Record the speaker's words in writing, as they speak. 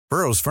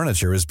Burrow's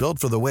furniture is built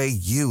for the way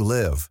you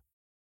live.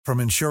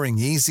 From ensuring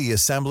easy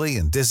assembly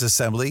and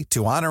disassembly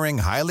to honoring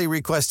highly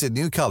requested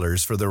new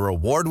colors for their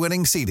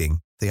award-winning seating,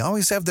 they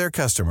always have their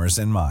customers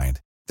in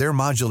mind. Their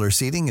modular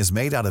seating is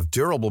made out of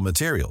durable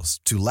materials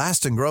to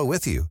last and grow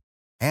with you.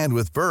 And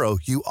with Burrow,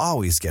 you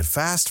always get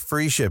fast,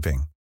 free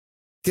shipping.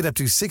 Get up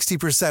to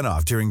 60%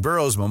 off during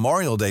Burrow's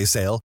Memorial Day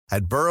sale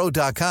at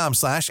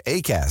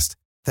burrow.com/ACAST.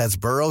 That's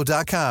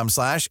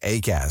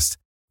burrow.com/ACAST.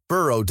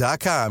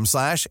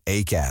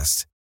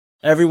 burrow.com/ACAST.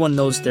 Everyone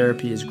knows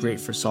therapy is great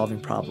for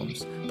solving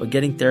problems, but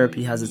getting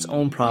therapy has its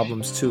own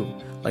problems too,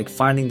 like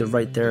finding the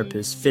right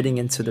therapist, fitting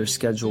into their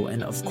schedule,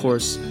 and of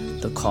course,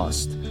 the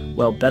cost.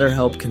 Well,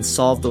 BetterHelp can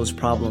solve those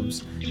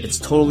problems. It's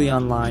totally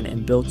online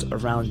and built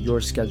around your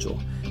schedule.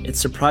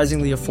 It's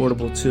surprisingly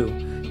affordable too.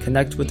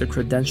 Connect with a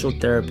credentialed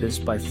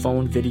therapist by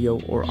phone,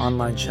 video, or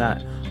online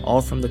chat,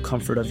 all from the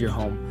comfort of your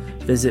home.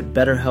 Visit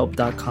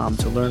BetterHelp.com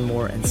to learn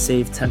more and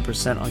save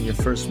 10% on your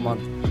first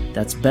month.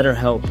 That's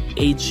BetterHelp,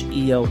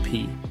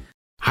 H-E-L-P.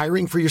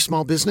 Hiring for your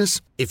small business?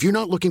 If you're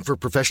not looking for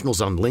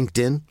professionals on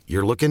LinkedIn,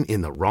 you're looking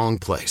in the wrong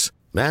place.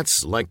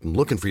 That's like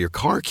looking for your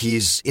car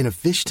keys in a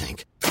fish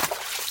tank.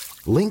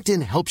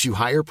 LinkedIn helps you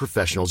hire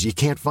professionals you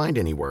can't find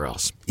anywhere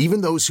else,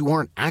 even those who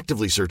aren't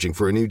actively searching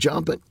for a new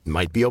job but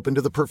might be open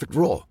to the perfect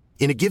role.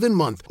 In a given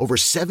month, over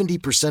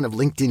 70% of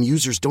LinkedIn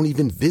users don't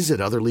even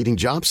visit other leading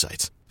job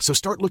sites. So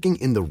start looking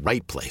in the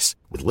right place.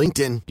 With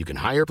LinkedIn, you can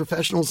hire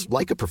professionals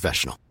like a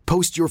professional.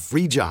 Post your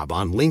free job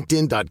on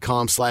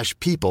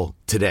linkedin.com/people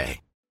today.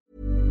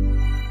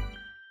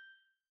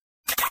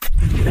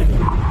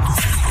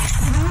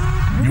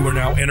 You are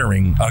now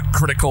entering a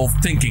critical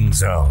thinking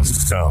zone.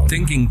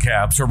 Thinking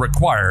caps are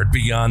required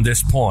beyond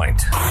this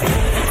point.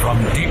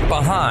 From deep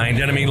behind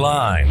enemy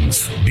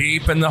lines,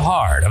 deep in the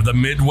heart of the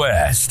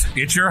Midwest,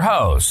 it's your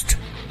host,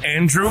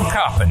 Andrew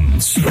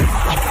Coppins.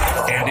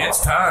 And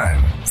it's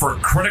time for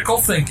Critical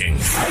Thinking.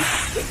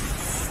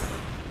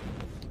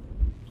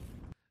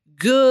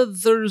 Good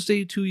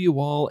Thursday to you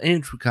all.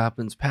 Andrew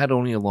Coppins, Pat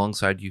Oney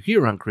alongside you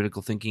here on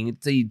Critical Thinking.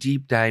 It's a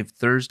deep dive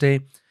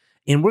Thursday,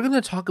 and we're going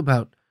to talk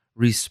about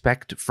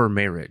respect for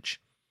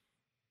marriage.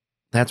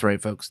 That's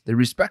right, folks. The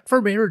Respect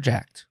for Marriage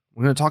Act.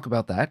 We're going to talk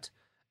about that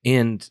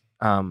and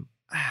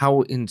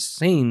how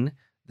insane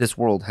this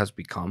world has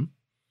become.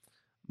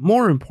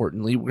 More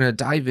importantly, we're going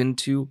to dive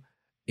into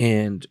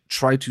and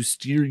try to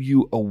steer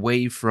you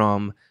away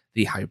from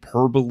the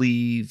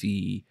hyperbole,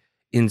 the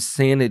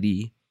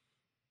insanity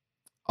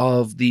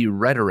of the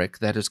rhetoric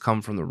that has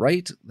come from the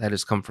right, that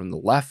has come from the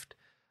left.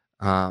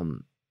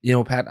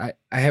 Pat,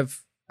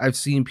 I've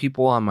seen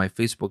people on my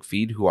Facebook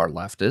feed who are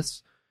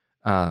leftists,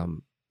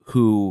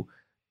 who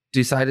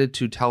decided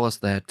to tell us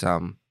that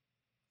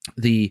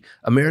the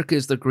America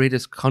is the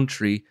greatest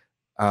country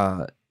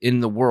in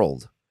the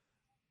world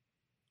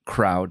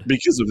crowd.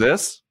 Because of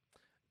this?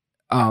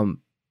 In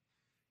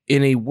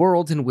a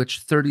world in which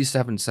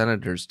 37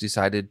 senators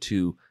decided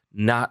to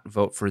not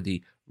vote for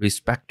the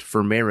Respect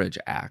for Marriage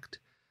Act,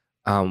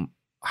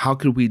 how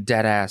could we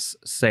dead ass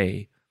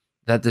say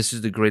that this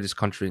is the greatest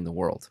country in the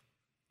world?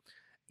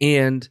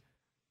 And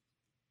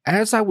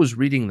as I was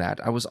reading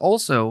that, I was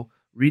also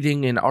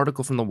reading an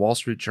article from the Wall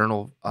Street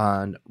Journal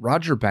on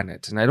Roger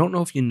Bennett. And I don't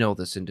know if you know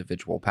this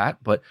individual,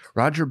 Pat, but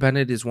Roger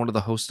Bennett is one of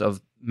the hosts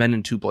of Men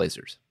in Two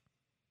Blazers.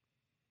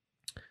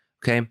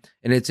 Okay.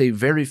 And it's a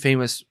very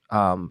famous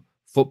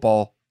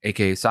football,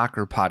 aka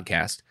soccer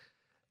podcast.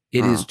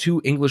 It is two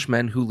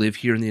Englishmen who live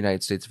here in the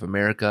United States of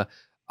America.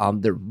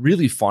 They're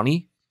really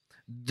funny.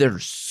 They're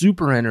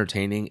super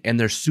entertaining, and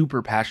they're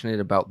super passionate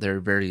about their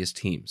various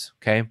teams.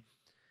 Okay.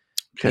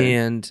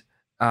 And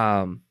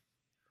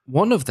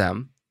one of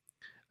them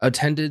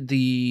attended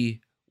the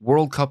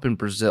World Cup in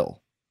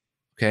Brazil,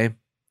 okay,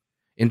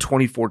 in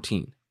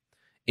 2014,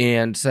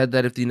 and said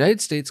that if the United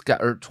States got,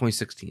 or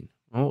 2016,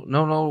 oh,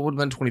 no, it would have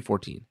been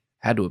 2014.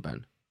 Had to have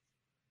been.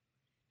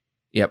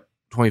 Yep,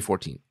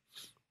 2014.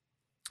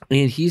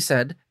 And he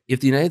said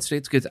if the United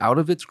States gets out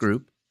of its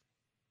group,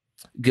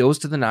 goes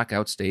to the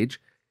knockout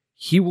stage,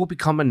 he will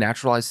become a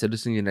naturalized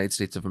citizen of the United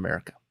States of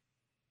America.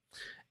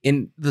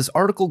 And this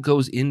article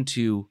goes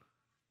into,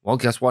 well,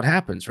 guess what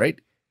happens, right?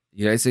 The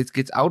United States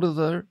gets out of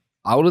the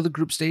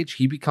group stage.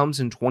 He becomes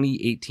in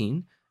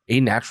 2018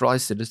 a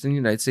naturalized citizen of the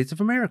United States of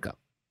America.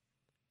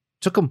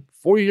 Took him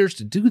 4 years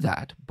to do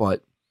that,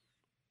 but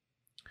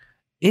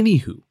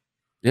anywho,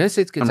 the United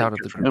States gets out of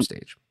the group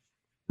stage.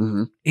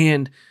 Mm-hmm.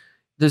 And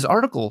this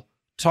article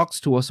talks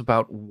to us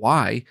about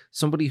why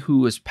somebody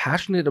who is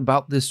passionate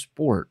about this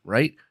sport,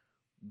 right,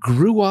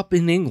 grew up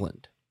in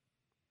England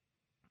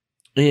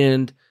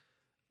and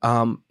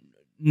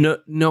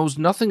knows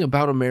nothing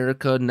about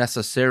America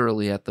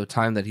necessarily at the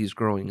time that he's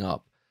growing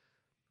up.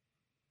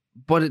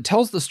 But it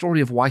tells the story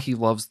of why he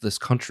loves this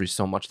country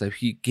so much that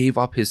he gave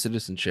up his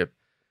citizenship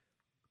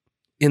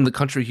in the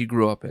country he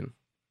grew up in.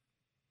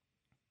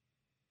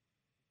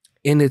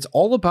 And it's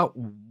all about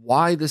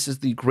why this is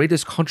the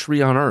greatest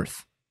country on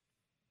earth.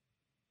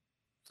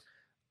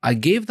 I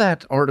gave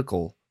that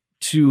article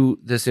to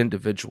this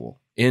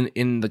individual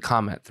in the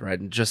comment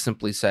thread and just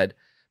simply said,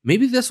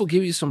 maybe this will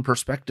give you some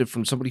perspective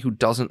from somebody who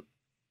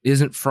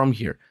isn't from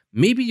here.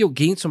 Maybe you'll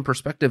gain some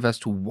perspective as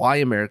to why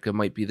America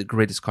might be the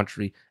greatest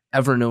country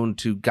ever known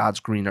to God's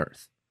green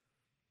earth.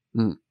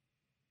 Mm.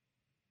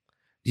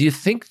 Do you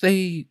think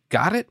they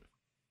got it?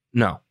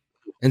 No.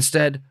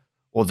 Instead,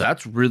 well,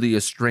 that's really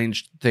a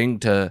strange thing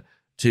to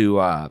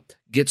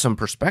get some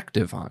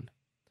perspective on.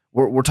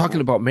 We're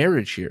talking about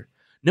marriage here.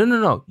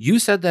 No. You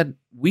said that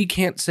we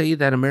can't say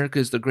that America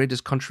is the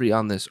greatest country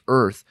on this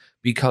earth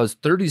because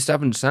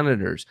 37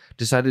 senators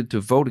decided to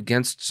vote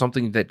against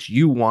something that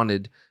you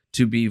wanted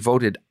to be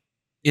voted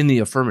in the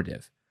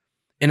affirmative.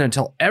 And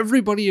until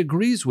everybody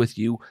agrees with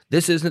you,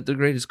 this isn't the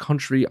greatest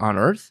country on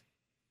earth.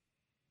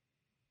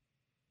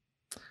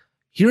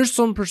 Here's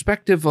some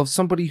perspective of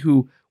somebody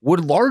who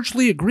would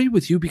largely agree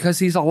with you because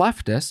he's a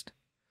leftist,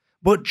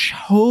 but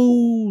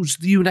chose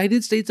the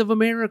United States of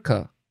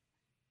America.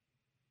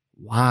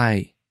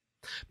 Why?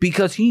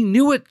 Because he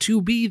knew it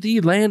to be the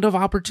land of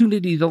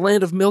opportunity, the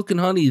land of milk and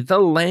honey, the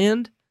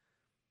land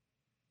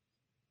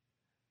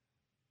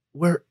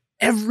where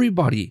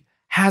everybody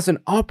has an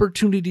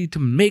opportunity to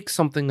make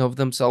something of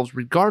themselves,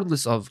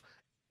 regardless of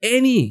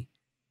any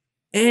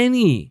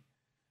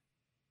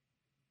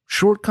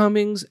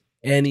shortcomings,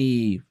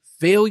 any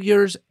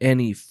failures,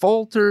 any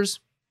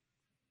falters.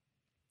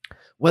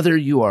 Whether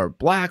you are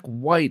black,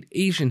 white,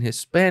 Asian,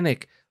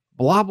 Hispanic,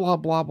 blah, blah,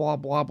 blah, blah,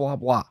 blah, blah,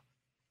 blah.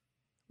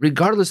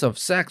 Regardless of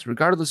sex,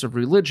 regardless of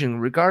religion,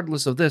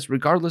 regardless of this,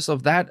 regardless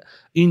of that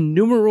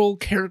innumerable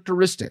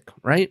characteristic,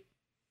 right?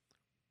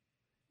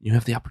 You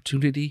have the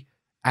opportunity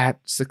at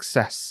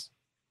success.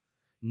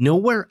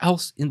 Nowhere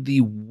else in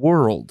the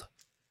world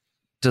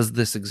does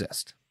this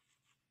exist.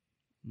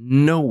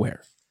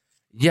 Nowhere.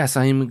 Yes,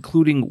 I am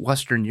including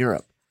Western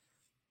Europe.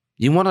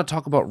 You want to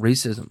talk about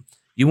racism.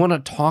 You want to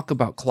talk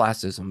about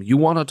classism. You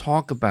want to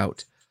talk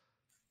about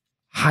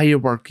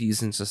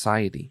hierarchies in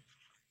society.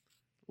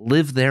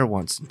 Live there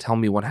once and tell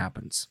me what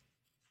happens.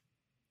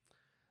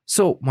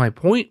 So my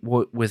point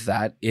with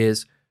that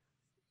is,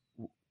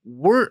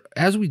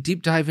 as we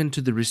deep dive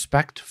into the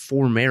Respect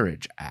for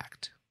Marriage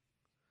Act,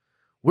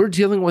 we're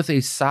dealing with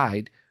a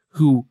side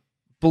who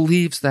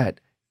believes that,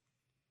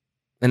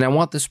 and I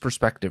want this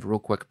perspective real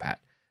quick, Pat.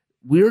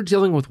 We're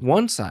dealing with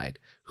one side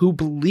who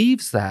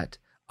believes that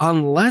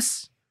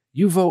unless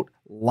you vote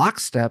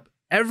lockstep,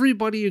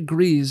 everybody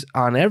agrees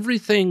on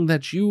everything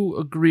that you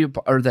agree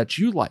upon, or that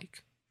you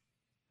like,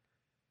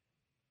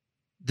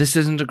 this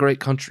isn't a great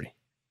country.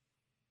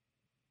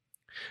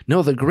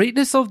 No, the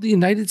greatness of the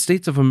United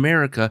States of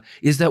America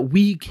is that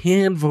we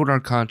can vote our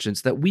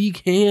conscience, that we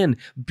can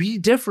be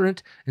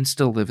different and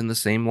still live in the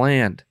same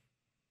land.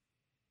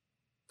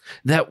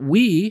 That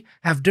we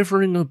have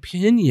differing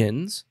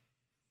opinions,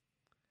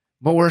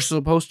 but we're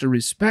supposed to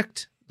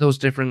respect those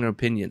differing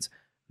opinions.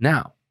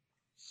 Now,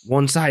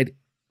 one side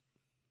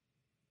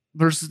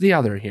versus the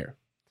other here.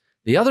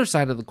 The other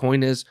side of the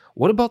coin is,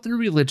 what about the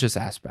religious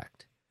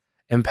aspect?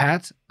 And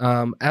Pat,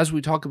 as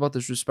we talk about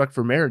this Respect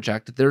for Marriage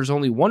Act, there's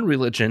only one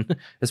religion,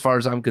 as far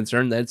as I'm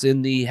concerned, that's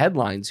in the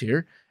headlines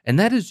here, and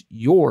that is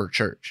your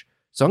church.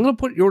 So I'm going to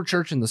put your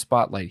church in the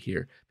spotlight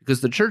here,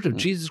 because the Church of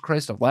Jesus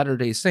Christ of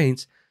Latter-day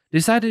Saints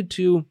decided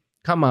to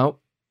come out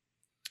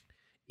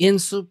in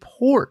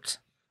support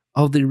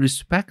of the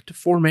Respect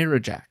for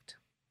Marriage Act.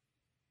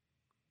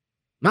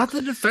 Not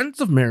the Defense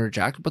of Marriage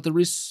Act, but the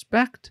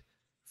Respect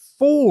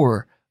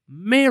for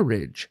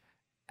Marriage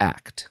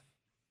Act.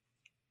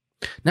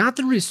 Not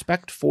the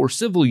Respect for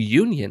Civil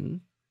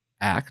Union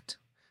Act,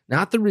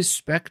 not the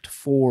Respect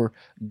for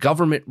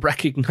Government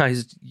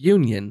Recognized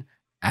Union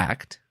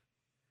Act,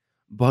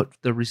 but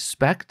the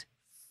Respect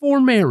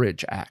for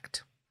Marriage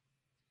Act.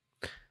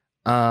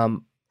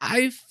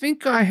 I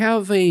think I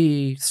have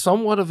a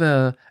somewhat of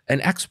an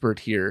expert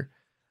here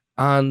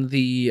on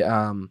the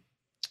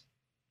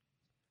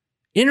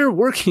inner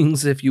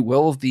workings, if you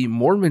will, of the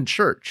Mormon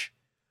Church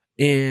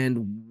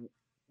and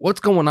what's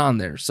going on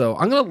there. So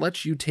I'm going to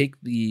let you take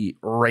the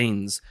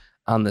reins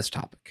on this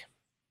topic.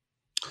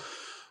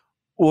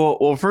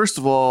 Well, first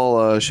of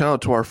all, shout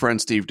out to our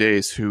friend Steve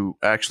Dace, who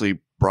actually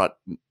brought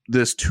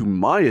this to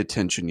my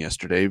attention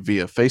yesterday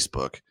via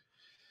Facebook.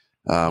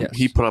 Yes.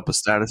 He put up a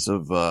status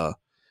of the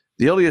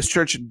LDS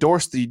Church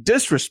endorsed the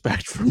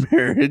Disrespect for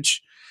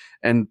Marriage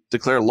and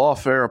declare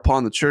lawfare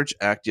upon the Church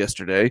Act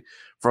yesterday.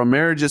 From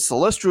marriage's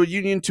celestial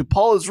union to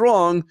Paul is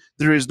wrong,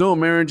 there is no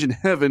marriage in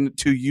heaven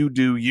to you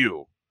do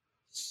you.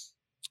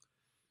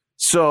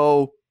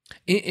 So,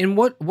 and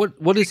what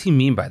does he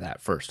mean by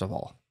that? First of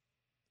all,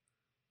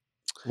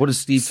 what is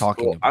Steve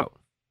talking about?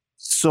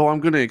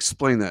 I'm going to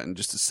explain that in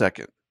just a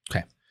second.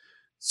 Okay.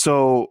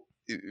 So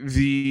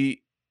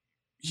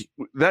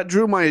that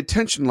drew my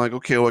attention. Like,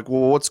 okay, well,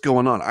 what's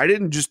going on? I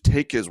didn't just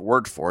take his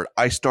word for it.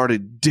 I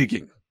started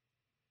digging.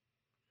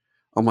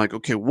 I'm like,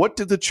 okay, what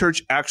did the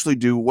church actually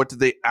do? What did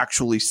they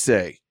actually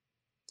say?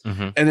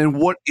 Mm-hmm. And then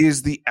what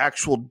is the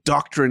actual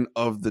doctrine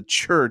of the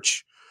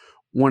church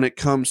when it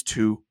comes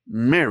to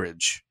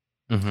marriage?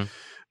 Mm-hmm.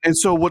 And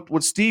so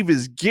what Steve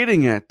is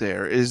getting at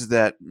there is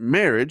that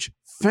marriage,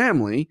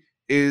 family,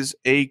 is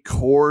a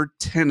core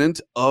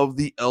tenet of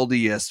the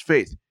LDS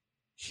faith.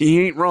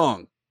 He ain't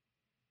wrong.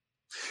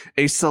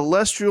 A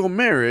celestial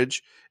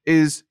marriage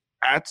is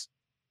at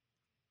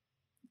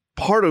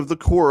part of the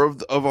core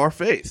of our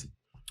faith.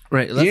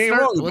 Right.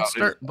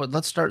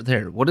 Let's start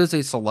there. What is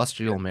a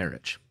celestial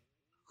marriage?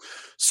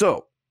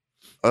 So,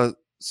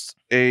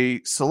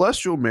 a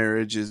celestial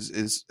marriage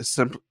is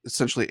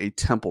essentially a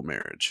temple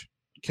marriage.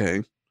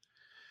 Okay.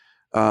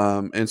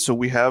 And so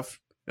we have,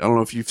 I don't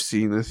know if you've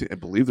seen this. I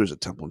believe there's a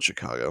temple in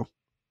Chicago.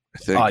 I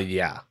think. Oh,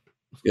 yeah.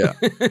 Yeah.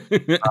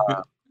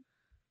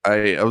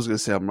 I was going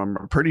to say,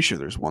 I'm pretty sure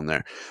there's one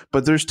there,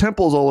 but there's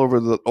temples all over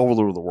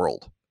the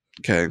world.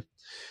 Okay.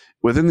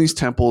 Within these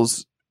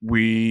temples,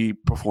 we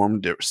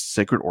perform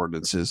sacred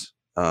ordinances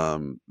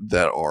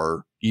that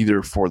are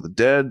either for the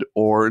dead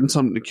or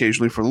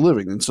occasionally for the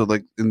living. And so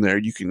like in there,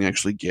 you can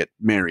actually get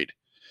married.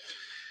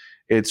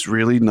 It's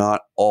really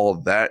not all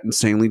that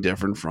insanely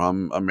different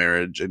from a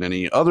marriage in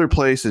any other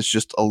place. It's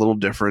just a little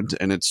different,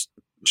 and it's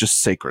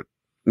just sacred.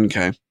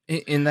 Okay.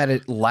 In that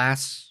it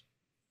lasts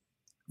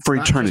for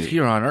eternity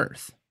here on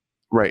earth.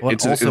 Right.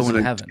 But also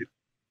in heaven.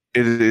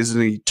 It is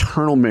an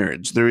eternal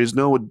marriage. There is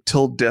no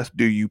until death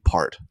do you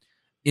part.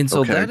 And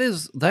so that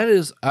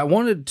is, I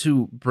wanted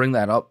to bring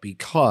that up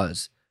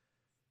because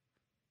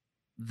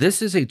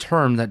this is a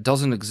term that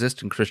doesn't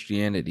exist in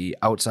Christianity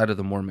outside of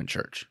the Mormon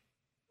Church.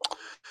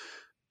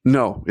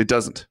 No, it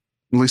doesn't.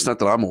 At least not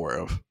that I'm aware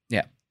of.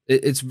 Yeah.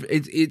 It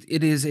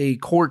is a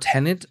core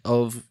tenet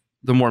of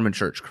the Mormon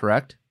Church,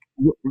 correct?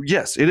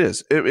 Yes, it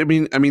is. I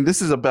mean,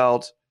 this is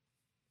about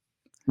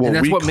and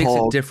that's what makes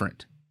it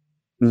different.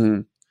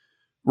 Mm-hmm.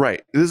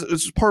 Right. This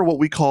is part of what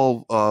we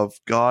call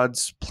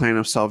God's plan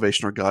of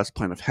salvation or God's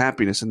plan of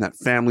happiness, and that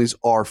families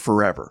are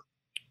forever.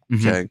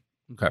 Mm-hmm.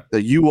 Okay.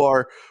 That you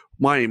are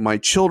my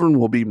children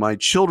will be my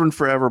children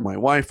forever. My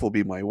wife will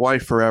be my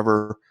wife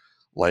forever.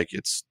 Like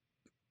it's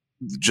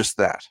just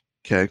that.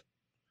 Okay.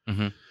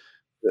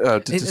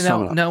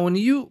 Mm-hmm. Now, when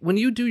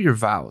you do your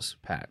vows,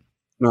 Pat,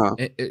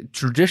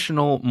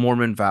 traditional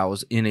Mormon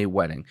vows in a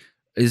wedding,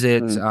 is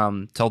it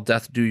till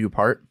death do you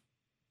part?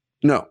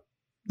 No,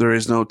 there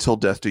is no till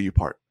death do you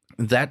part.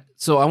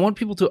 So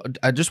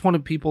I just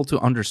wanted people to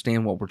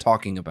understand what we're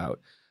talking about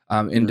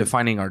in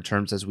defining our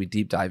terms as we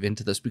deep dive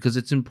into this, because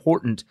it's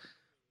important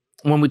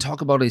when we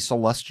talk about a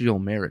celestial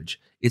marriage.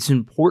 It's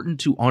important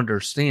to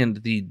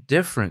understand the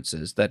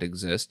differences that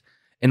exist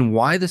and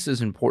why this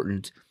is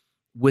important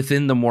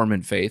within the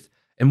Mormon faith,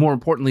 and more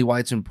importantly, why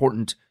it's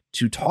important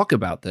to talk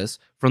about this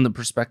from the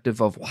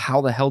perspective of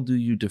how the hell do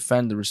you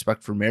defend the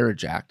Respect for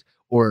Marriage Act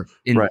or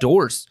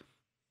endorse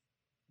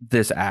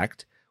this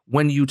act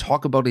when you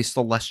talk about a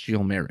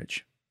celestial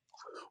marriage.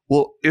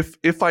 Well,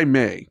 if I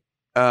may,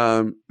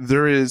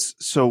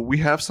 we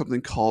have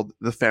something called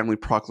the Family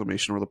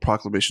Proclamation or the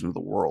Proclamation of the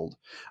World.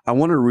 I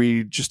want to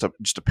read just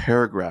a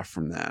paragraph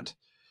from that.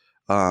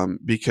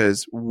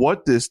 Because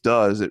what this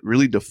does, it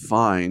really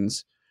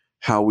defines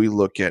how we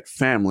look at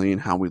family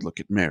and how we look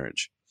at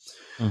marriage.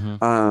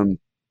 Mm-hmm.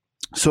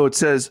 So it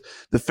says,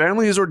 the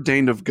family is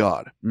ordained of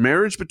God.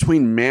 Marriage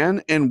between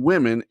man and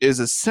women is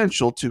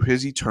essential to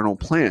his eternal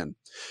plan.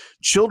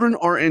 Children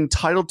are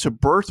entitled to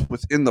birth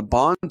within the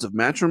bonds of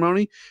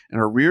matrimony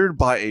and are reared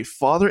by a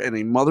father and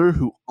a mother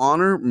who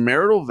honor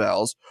marital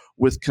vows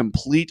with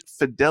complete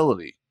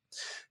fidelity.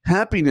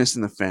 Happiness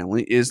in the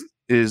family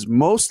is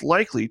most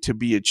likely to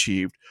be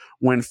achieved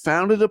when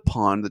founded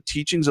upon the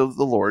teachings of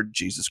the Lord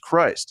Jesus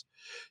Christ.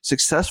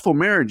 Successful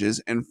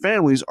marriages and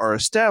families are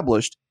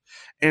established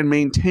and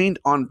maintained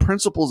on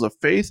principles of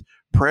faith,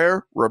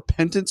 prayer,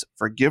 repentance,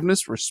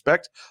 forgiveness,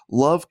 respect,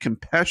 love,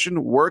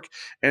 compassion, work,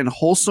 and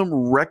wholesome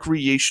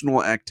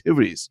recreational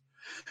activities.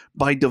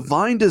 By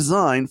divine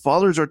design,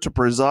 fathers are to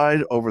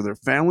preside over their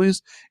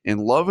families in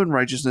love and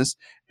righteousness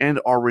and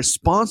are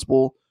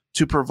responsible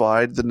to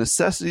provide the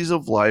necessities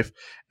of life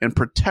and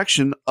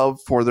protection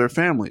for their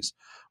families.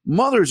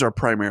 Mothers are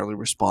primarily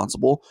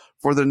responsible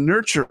for the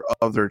nurture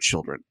of their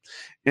children.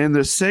 In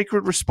their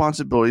sacred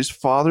responsibilities,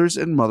 fathers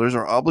and mothers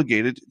are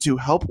obligated to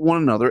help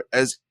one another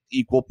as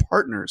equal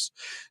partners.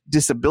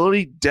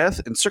 Disability, death,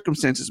 and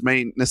circumstances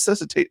may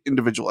necessitate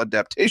individual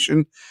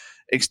adaptation.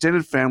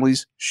 Extended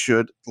families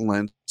should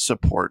lend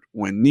support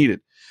when needed.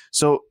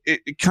 So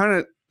it kind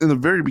of, in the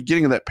very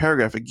beginning of that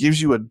paragraph, it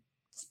gives you a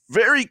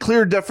very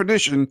clear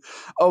definition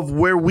of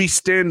where we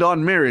stand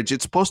on marriage.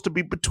 It's supposed to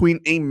be between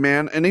a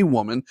man and a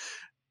woman,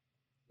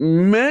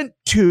 meant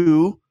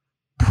to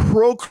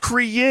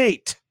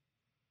procreate.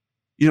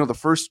 You know, the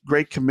first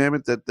great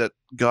commandment that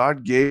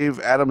God gave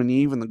Adam and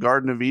Eve in the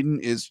Garden of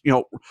Eden is,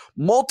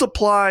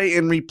 multiply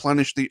and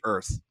replenish the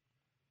earth.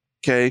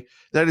 Okay?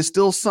 That is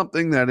still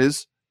something that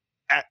is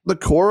at the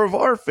core of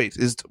our faith,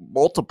 is to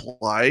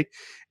multiply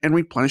and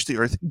replenish the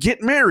earth.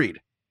 Get married.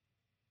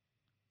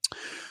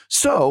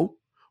 So,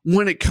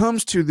 when it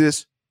comes to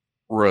this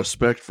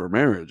Respect for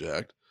Marriage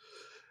Act,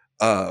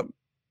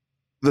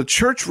 the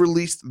church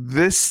released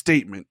this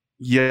statement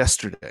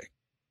yesterday.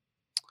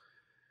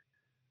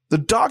 The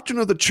doctrine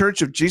of the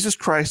Church of Jesus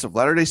Christ of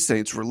Latter-day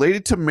Saints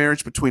related to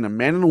marriage between a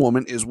man and a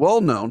woman is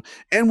well known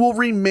and will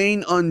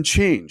remain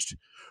unchanged.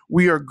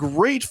 We are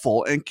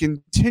grateful and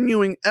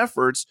continuing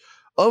efforts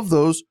of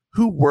those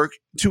who work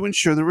to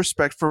ensure the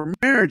Respect for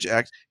Marriage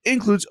Act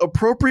includes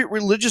appropriate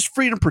religious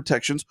freedom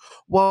protections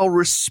while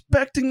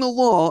respecting the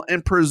law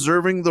and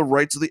preserving the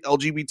rights of the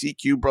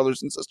LGBTQ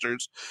brothers and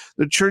sisters,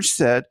 the church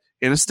said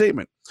in a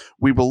statement.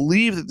 We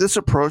believe that this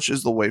approach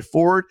is the way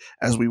forward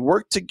as we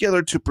work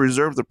together to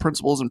preserve the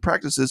principles and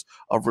practices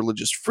of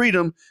religious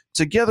freedom.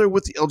 Together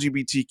with the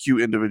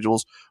LGBTQ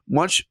individuals,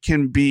 much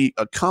can be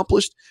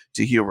accomplished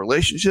to heal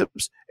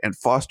relationships and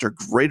foster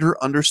greater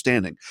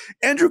understanding.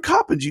 Andrew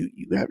Coppins, you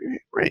have your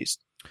hand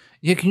raised.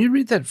 Yeah, can you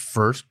read that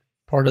first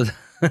part of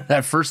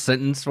that first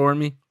sentence for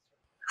me?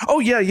 Oh,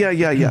 yeah.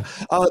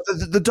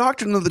 The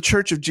doctrine of the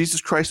Church of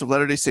Jesus Christ of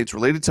Latter-day Saints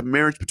related to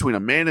marriage between a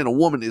man and a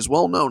woman is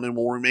well known and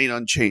will remain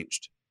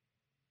unchanged.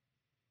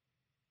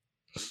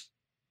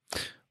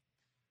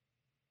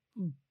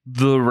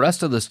 The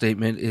rest of the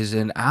statement is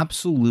an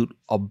absolute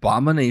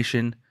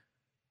abomination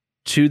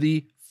to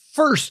the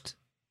first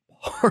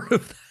part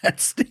of that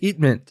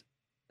statement.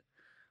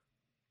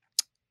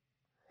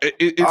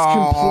 It's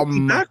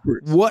completely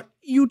backwards. What are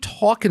you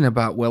talking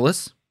about,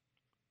 Willis?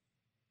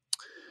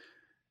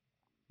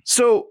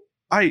 So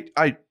I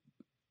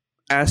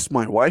asked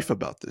my wife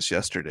about this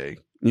yesterday,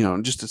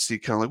 just to see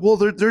kind of like, well,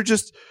 they're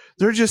just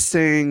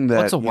saying that.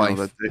 What's a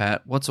wife,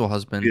 Pat? What's a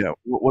husband? Yeah.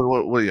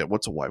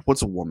 What's a wife?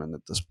 What's a woman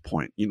at this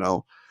point?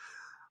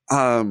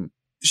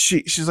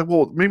 She's like,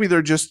 well, maybe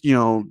they're just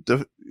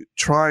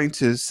trying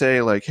to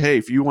say like, hey,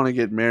 if you want to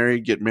get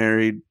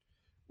married.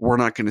 We're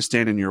not going to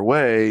stand in your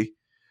way.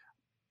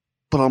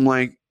 But I'm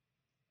like,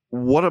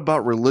 what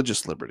about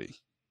religious liberty?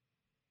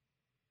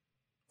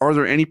 Are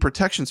there any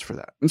protections for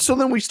that? And so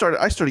then I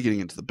started getting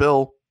into the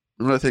bill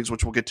and other things,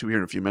 which we'll get to here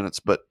in a few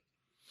minutes. But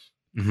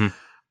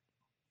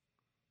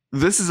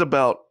This is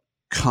about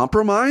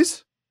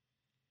compromise.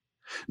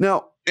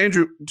 Now,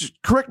 Andrew, just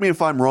correct me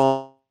if I'm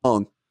wrong,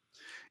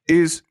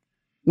 is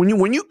when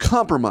you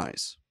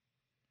compromise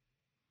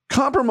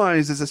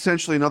is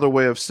essentially another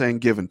way of saying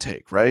give and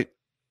take, right?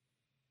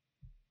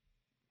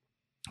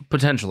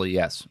 Potentially,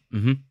 yes.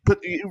 Mm-hmm. But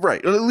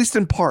right, at least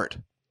in part.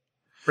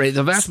 Right.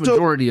 The vast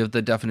majority of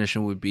the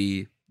definition would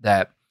be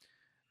that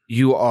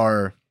you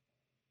are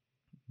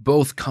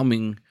both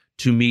coming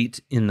to meet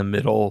in the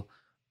middle,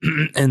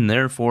 and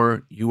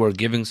therefore you are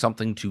giving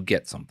something to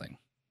get something.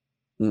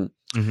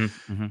 Mm-hmm,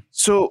 mm-hmm.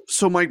 So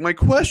my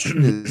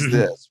question is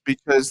this,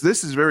 because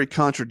this is very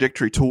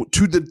contradictory to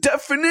the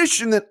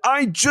definition that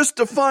I just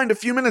defined a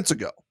few minutes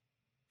ago.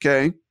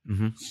 Okay.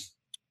 Mm-hmm.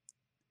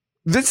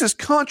 This is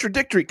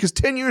contradictory because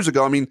 10 years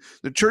ago, I mean,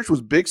 the church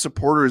was big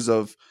supporters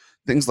of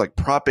things like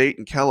Prop 8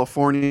 in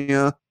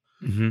California,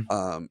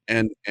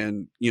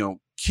 and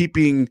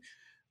keeping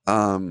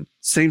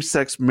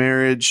same-sex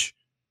marriage,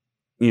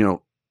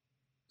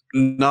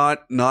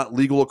 not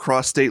legal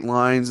across state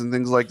lines and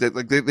things like that.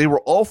 Like they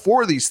were all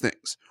for these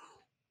things.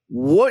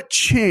 What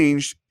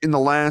changed in the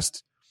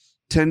last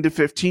 10 to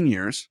 15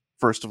 years?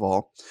 First of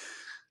all,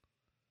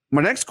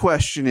 my next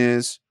question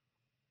is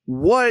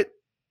what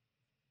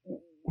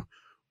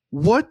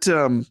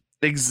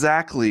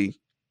exactly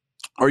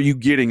are you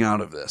getting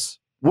out of this?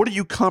 What are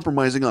you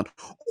compromising on?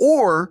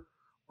 Or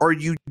are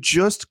you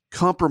just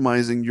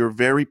compromising your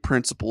very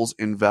principles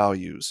and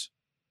values?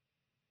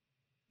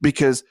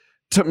 Because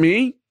to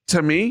me,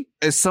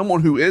 as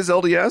someone who is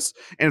LDS,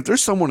 and if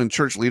there's someone in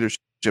church leadership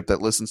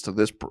that listens to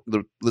this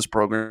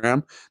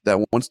program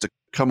that wants to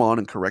come on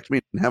and correct me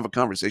and have a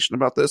conversation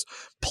about this,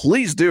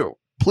 please do.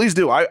 Please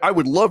do. I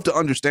would love to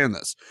understand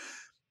this.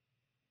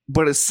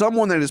 But as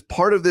someone that is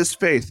part of this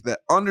faith, that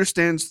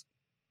understands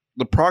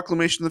the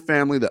proclamation of the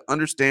family, that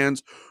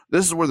understands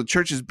this is where the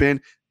church has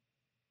been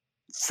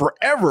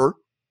forever,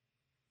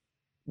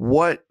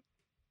 what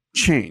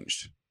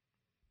changed?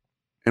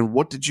 And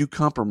what did you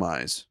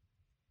compromise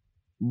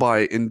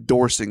by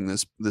endorsing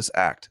this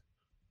act?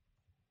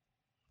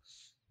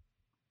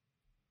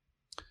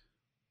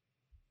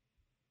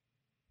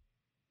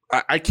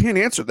 I can't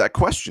answer that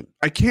question.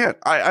 I can't.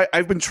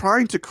 I've been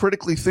trying to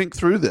critically think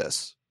through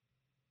this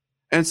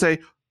and say,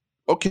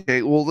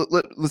 okay, well,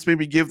 let's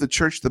maybe give the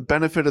church the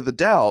benefit of the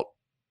doubt,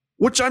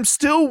 which I'm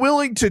still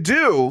willing to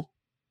do.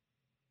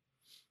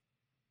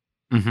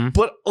 Mm-hmm.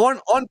 But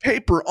on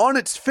paper, on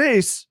its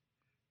face,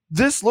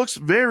 this looks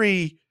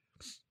very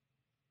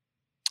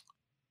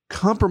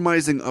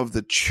compromising of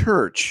the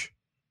church,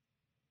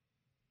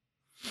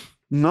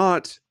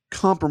 not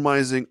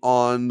compromising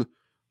on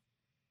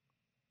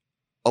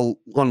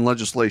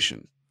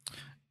legislation.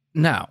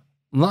 Now,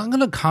 I'm going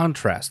to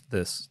contrast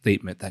this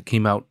statement that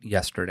came out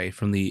yesterday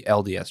from the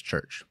LDS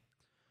Church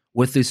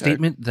with the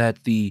statement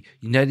that the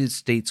United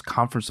States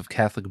Conference of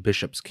Catholic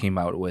Bishops came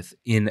out with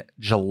in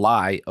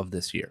July of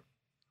this year.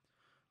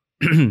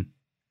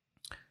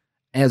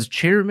 As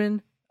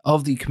chairman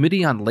of the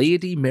Committee on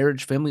Laity,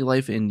 Marriage, Family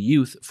Life, and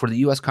Youth for the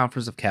U.S.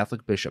 Conference of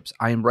Catholic Bishops,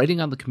 I am writing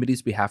on the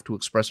committee's behalf to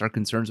express our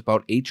concerns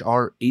about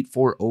H.R.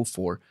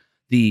 8404,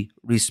 the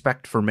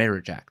Respect for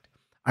Marriage Act.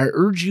 I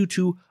urge you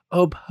to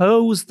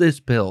oppose this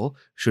bill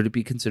should it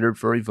be considered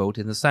for a vote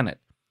in the Senate.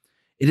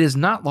 It is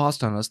not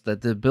lost on us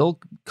that the bill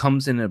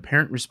comes in an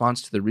apparent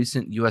response to the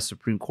recent U.S.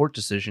 Supreme Court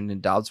decision in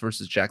Dobbs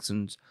versus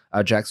Jackson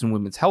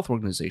Women's Health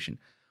Organization,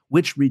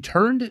 which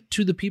returned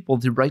to the people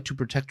the right to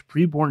protect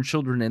preborn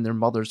children and their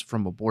mothers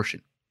from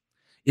abortion.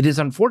 It is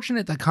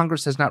unfortunate that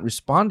Congress has not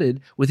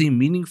responded with a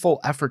meaningful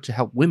effort to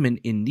help women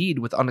in need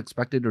with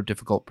unexpected or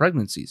difficult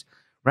pregnancies.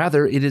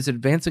 Rather, it is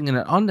advancing an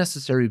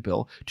unnecessary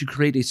bill to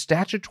create a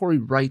statutory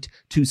right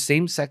to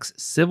same-sex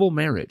civil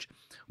marriage,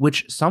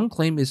 which some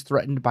claim is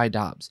threatened by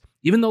Dobbs,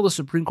 even though the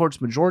Supreme Court's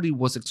majority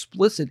was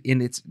explicit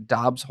in its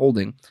Dobbs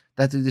holding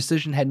that the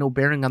decision had no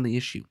bearing on the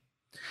issue.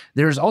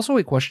 There is also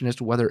a question as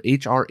to whether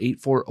H.R.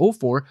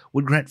 8404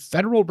 would grant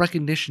federal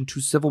recognition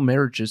to civil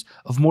marriages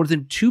of more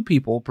than two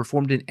people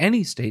performed in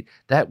any state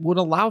that would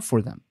allow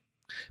for them.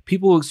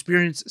 People who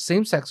experience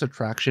same-sex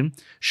attraction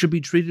should be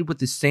treated with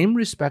the same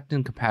respect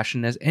and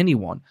compassion as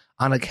anyone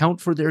on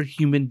account for their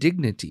human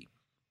dignity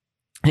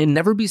and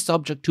never be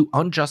subject to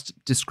unjust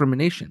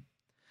discrimination.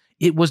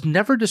 It was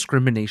never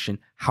discrimination,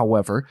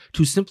 however,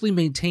 to simply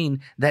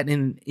maintain that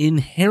an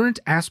inherent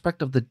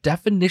aspect of the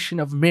definition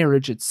of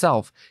marriage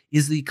itself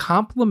is the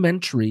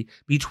complementary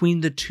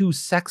between the two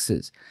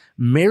sexes.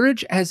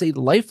 Marriage as a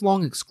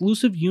lifelong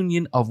exclusive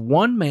union of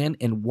one man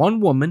and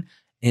one woman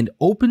and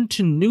open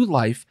to new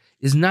life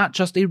is not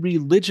just a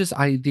religious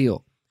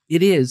ideal.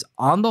 It is,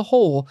 on the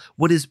whole,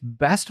 what is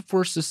best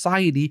for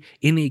society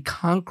in a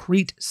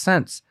concrete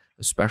sense,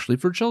 especially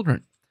for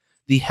children.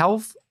 The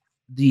health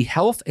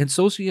and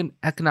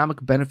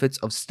socioeconomic benefits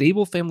of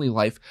stable family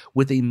life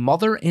with a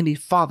mother and a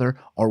father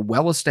are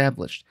well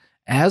established,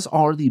 as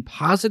are the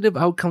positive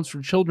outcomes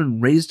for children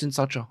raised in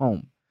such a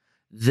home.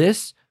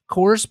 This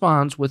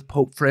corresponds with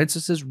Pope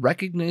Francis's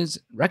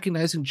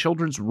recognizing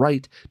children's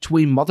right to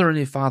a mother and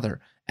a father,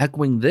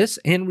 echoing this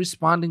and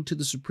responding to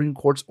the Supreme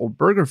Court's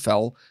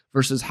Obergefell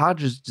versus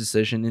Hodges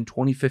decision in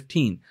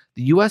 2015.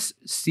 The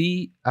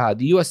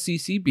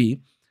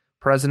USCCB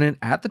president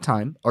at the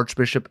time,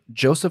 Archbishop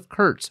Joseph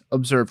Kurtz,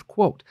 observed,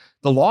 quote,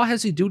 "The law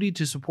has a duty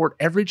to support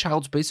every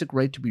child's basic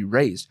right to be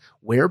raised,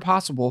 where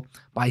possible,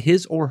 by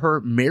his or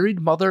her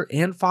married mother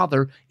and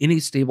father in a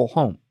stable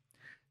home.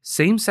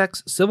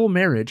 Same-sex civil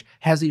marriage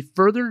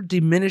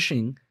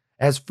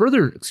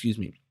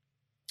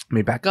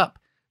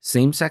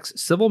Same-sex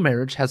civil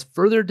marriage has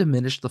further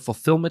diminished the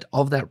fulfillment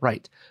of that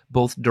right,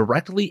 both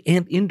directly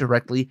and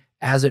indirectly,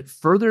 as it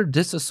further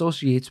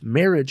disassociates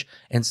marriage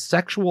and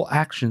sexual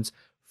actions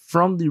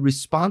from the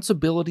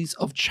responsibilities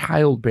of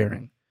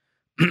childbearing.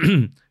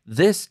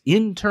 This,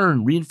 in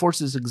turn,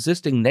 reinforces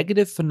existing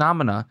negative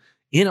phenomena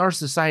in our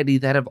society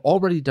that have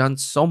already done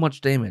so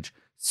much damage,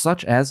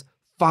 such as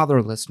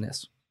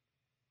fatherlessness.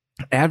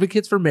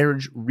 Advocates for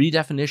marriage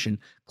redefinition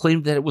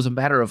claimed that it was a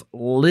matter of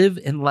live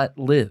and let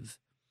live.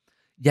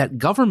 Yet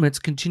governments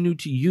continue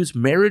to use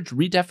marriage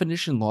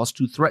redefinition laws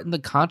to threaten the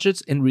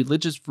conscience and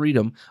religious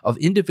freedom of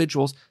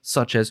individuals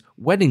such as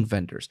wedding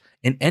vendors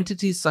and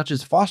entities such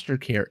as foster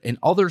care and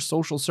other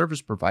social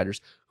service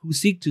providers who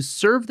seek to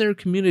serve their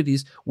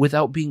communities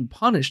without being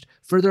punished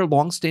for their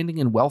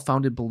long-standing and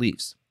well-founded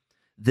beliefs.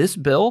 This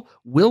bill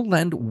will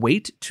lend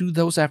weight to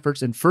those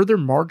efforts and further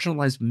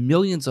marginalize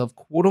millions of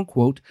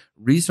quote-unquote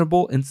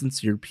reasonable and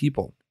sincere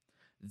people.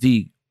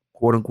 The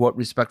quote-unquote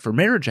Respect for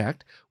Marriage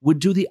Act would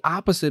do the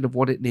opposite of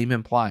what its name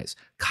implies,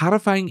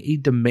 codifying a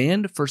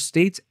demand for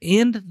states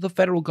and the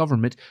federal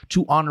government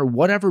to honor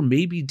whatever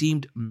may be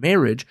deemed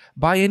marriage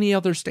by any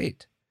other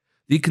state.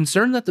 The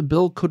concern that the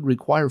bill could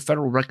require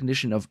federal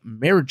recognition of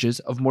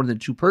marriages of more than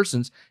two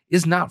persons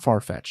is not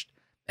far-fetched,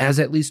 as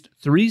at least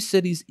 3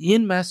 cities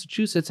in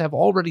Massachusetts have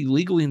already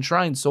legally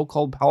enshrined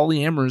so-called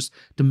polyamorous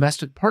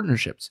domestic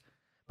partnerships.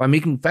 By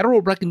making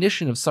federal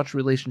recognition of such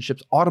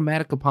relationships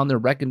automatic upon their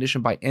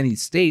recognition by any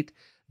state,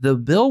 the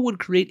bill would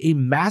create a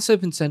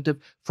massive incentive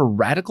for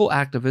radical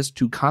activists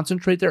to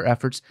concentrate their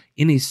efforts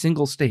in a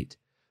single state,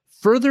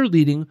 further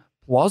lending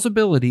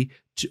plausibility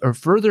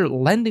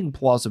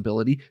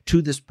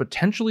to this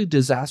potentially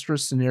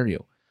disastrous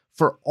scenario.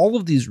 For all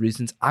of these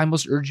reasons, I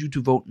must urge you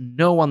to vote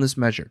no on this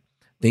measure.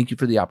 Thank you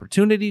for the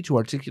opportunity to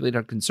articulate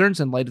our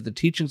concerns in light of the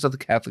teachings of the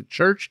Catholic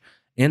Church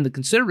and the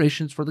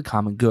considerations for the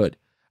common good.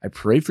 I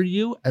pray for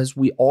you as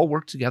we all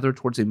work together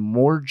towards a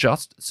more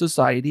just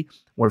society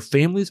where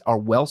families are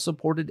well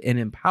supported and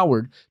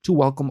empowered to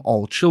welcome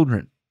all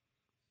children."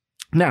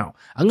 Now,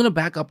 I'm going to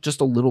back up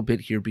just a little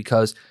bit here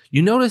because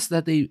you notice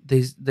that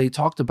they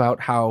talked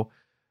about how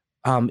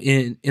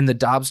in the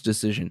Dobbs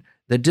decision,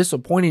 the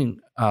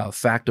disappointing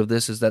fact of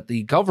this is that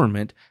the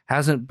government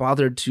hasn't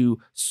bothered to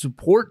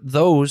support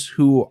those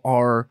who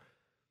are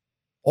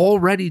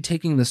already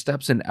taking the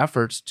steps and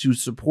efforts to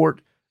support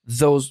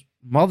those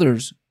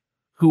mothers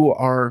who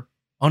are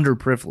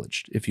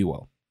underprivileged, if you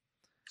will,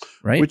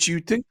 right? Which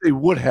you'd think they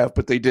would have,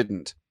 but they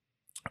didn't.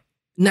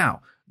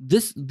 Now,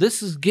 this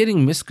is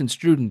getting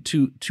misconstrued in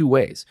two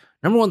ways.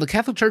 Number one, the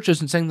Catholic Church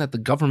isn't saying that the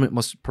government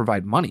must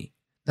provide money.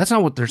 That's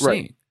not what they're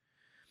saying.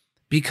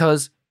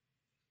 Because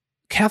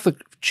Catholic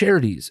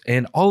charities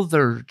and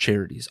other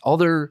charities,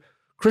 other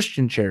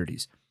Christian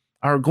charities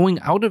are going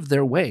out of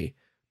their way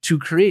to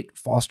create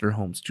foster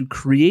homes, to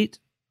create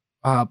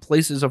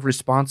places of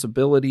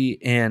responsibility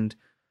and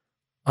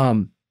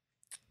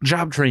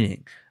job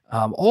training,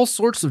 all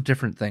sorts of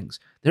different things.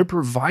 They're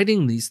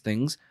providing these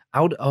things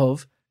out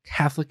of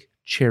Catholic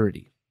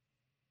charity.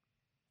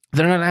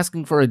 They're not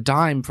asking for a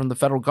dime from the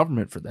federal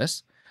government for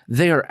this.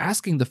 They are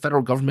asking the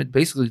federal government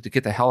basically to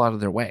get the hell out of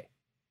their way.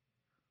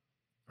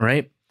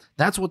 Right?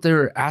 That's what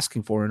they're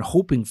asking for and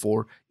hoping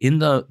for in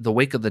the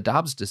wake of the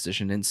Dobbs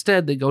decision.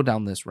 Instead, they go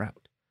down this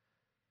route.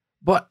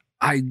 But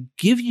I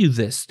give you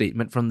this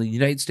statement from the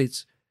United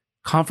States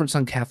Conference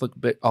on Catholic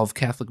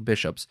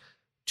Bishops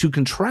to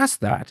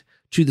contrast that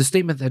to the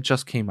statement that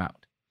just came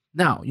out.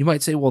 Now, you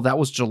might say, well, that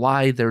was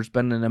July. There's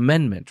been an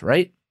amendment,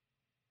 right?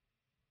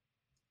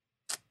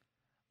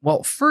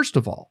 Well, first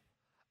of all,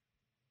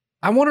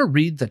 I want to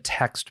read the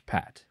text,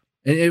 Pat.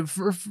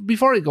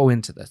 Before I go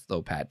into this,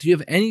 though, Pat, do you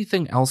have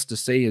anything else to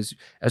say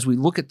as we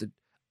look at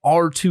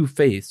our two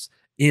faiths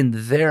in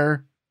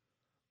their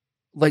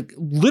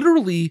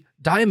literally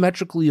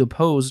diametrically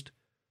opposed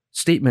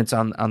statements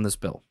on this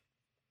bill?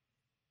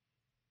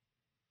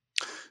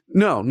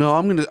 No,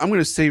 I'm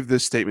gonna save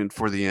this statement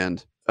for the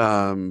end.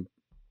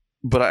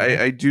 But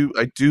I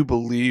do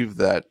believe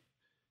that,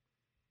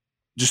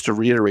 just to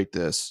reiterate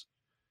this,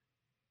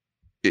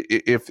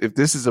 if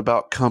this is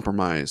about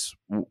compromise,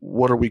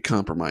 what are we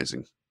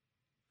compromising?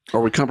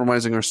 Are we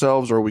compromising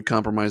ourselves, or are we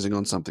compromising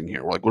on something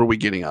here? What are we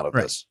getting out of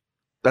this?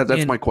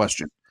 That's my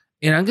question.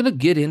 And I'm going to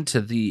get into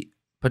the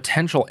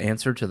potential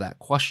answer to that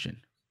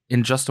question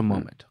in just a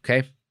moment,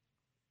 okay?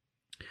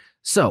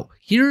 So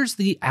here's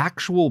the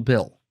actual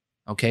bill,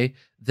 okay?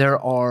 There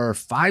are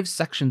 5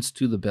 sections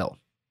to the bill.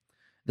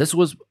 This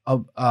was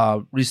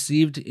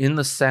received in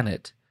the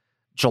Senate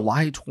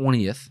July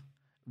 20th,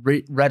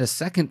 read a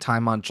second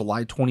time on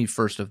July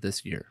 21st of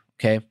this year,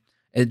 okay?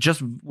 It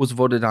just was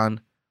voted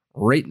on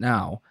right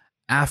now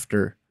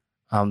after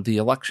the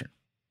election.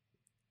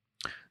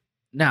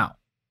 Now,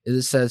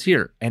 it says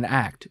here, an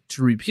act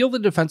to repeal the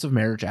Defense of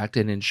Marriage Act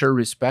and ensure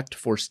respect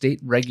for state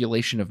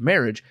regulation of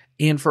marriage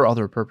and for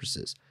other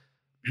purposes.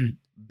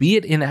 Be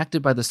it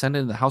enacted by the Senate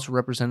and the House of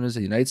Representatives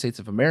of the United States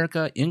of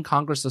America in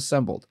Congress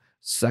assembled.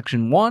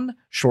 Section 1,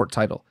 short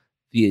title.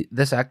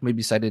 This act may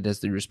be cited as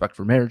the Respect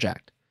for Marriage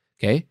Act.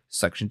 Okay.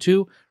 Section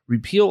 2,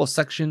 repeal a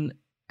section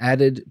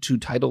added to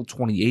Title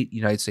 28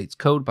 United States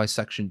Code by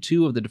Section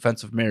 2 of the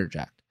Defense of Marriage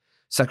Act.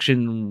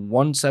 Section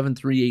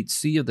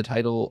 1738C of the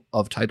Title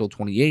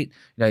 28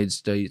 United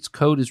States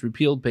Code is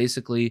repealed.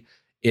 Basically,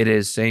 it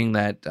is saying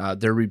that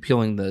they're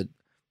repealing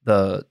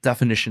the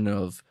definition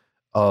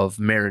of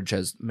marriage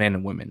as man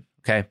and women.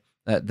 Okay.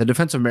 The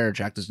Defense of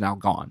Marriage Act is now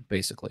gone,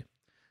 basically.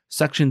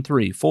 Section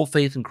 3, full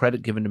faith and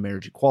credit given to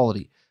marriage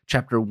equality.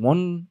 Chapter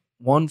 115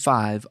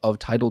 of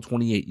Title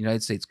 28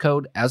 United States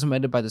Code, as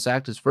amended by this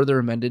act, is further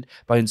amended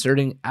by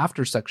inserting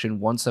after Section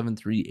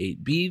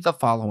 1738B the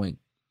following: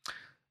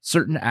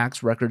 certain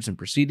acts, records, and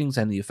proceedings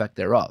and the effect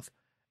thereof.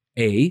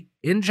 A,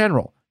 in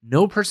general,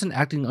 no person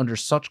acting under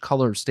such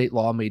color of state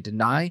law may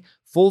deny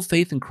full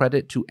faith and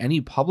credit to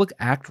any public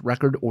act,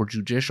 record, or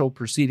judicial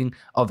proceeding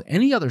of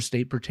any other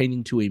state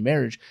pertaining to a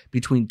marriage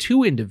between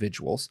two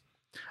individuals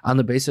on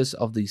the basis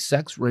of the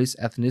sex, race,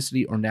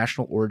 ethnicity, or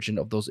national origin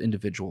of those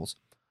individuals.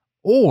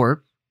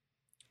 Or,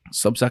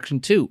 subsection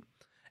 2,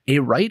 a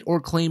right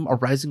or claim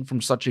arising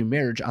from such a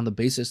marriage on the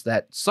basis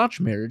that such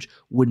marriage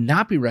would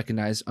not be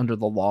recognized under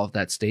the law of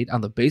that state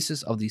on the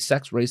basis of the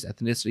sex, race,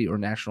 ethnicity, or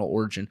national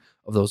origin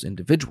of those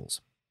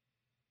individuals.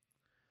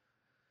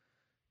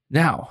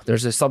 Now,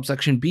 there's a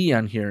subsection B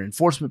on here,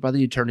 enforcement by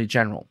the Attorney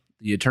General.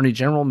 The Attorney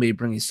General may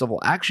bring a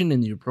civil action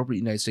in the appropriate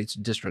United States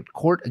District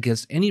Court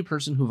against any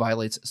person who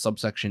violates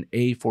subsection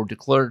A for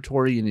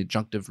declaratory and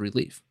injunctive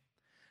relief.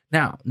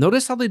 Now,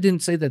 notice how they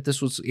didn't say that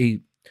this was a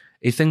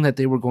thing that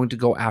they were going to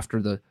go after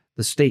the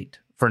state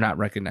for not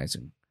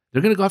recognizing.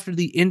 They're going to go after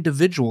the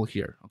individual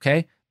here,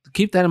 okay?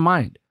 Keep that in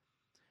mind.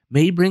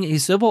 May bring a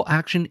civil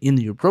action in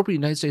the appropriate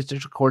United States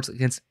District Courts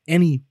against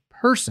any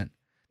person.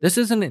 This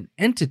isn't an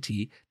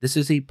entity. This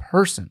is a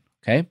person,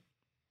 okay?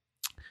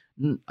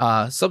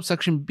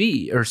 Subsection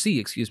B or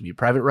C,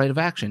 private right of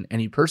action.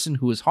 Any person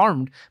who is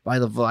harmed by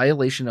the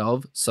violation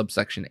of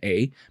subsection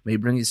A may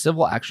bring a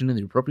civil action in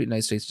the appropriate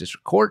United States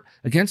District Court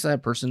against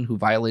that person who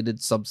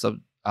violated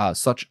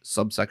such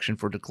subsection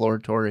for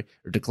declaratory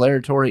and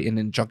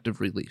injunctive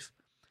relief.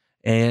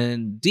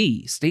 And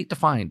D, state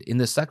defined. In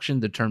this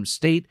section, the term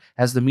state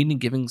has the meaning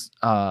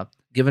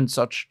given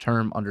such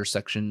term under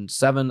section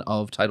 7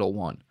 of Title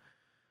 1.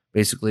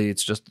 Basically,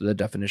 it's just the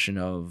definition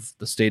of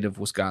the state of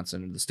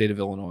Wisconsin or the state of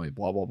Illinois,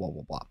 blah, blah, blah,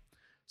 blah, blah.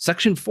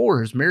 Section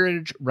 4 is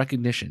marriage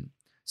recognition.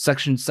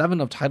 Section 7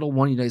 of Title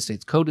 1 United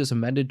States Code is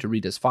amended to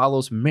read as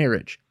follows: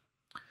 marriage.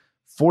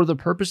 For the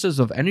purposes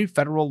of any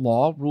federal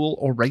law, rule,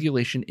 or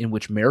regulation in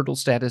which marital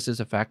status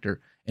is a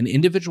factor, an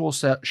individual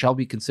shall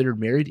be considered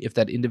married if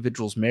that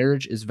individual's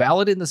marriage is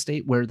valid in the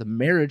state where the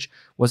marriage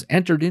was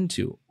entered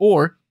into,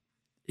 or,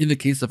 in the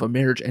case of a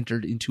marriage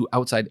entered into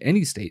outside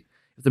any state,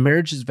 if the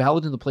marriage is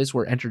valid in the place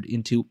where entered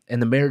into,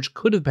 and the marriage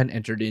could have been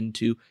entered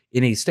into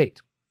in a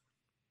state.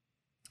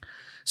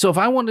 So if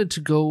I wanted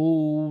to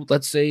go,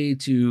 let's say,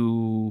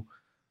 to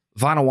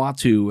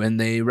Vanuatu, and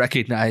they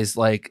recognize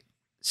like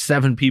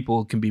 7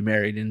 people can be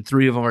married, and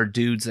 3 of them are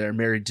dudes that are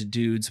married to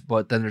dudes,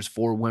 but then there's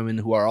 4 women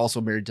who are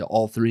also married to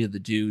all 3 of the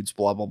dudes,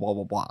 blah, blah, blah,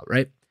 blah, blah,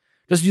 right?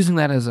 Just using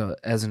that as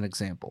an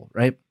example,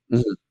 right?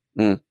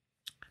 Mm-hmm. Mm.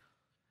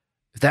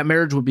 If that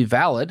marriage would be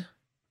valid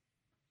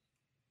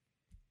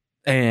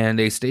and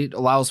a state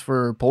allows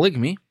for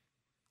polygamy,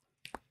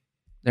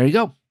 there you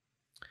go.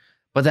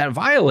 But that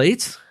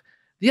violates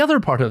the other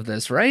part of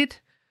this, right?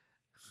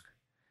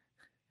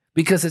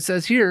 Because it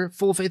says here,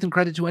 full faith and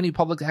credit to any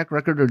public act,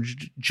 record, or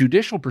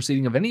judicial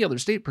proceeding of any other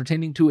state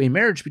pertaining to a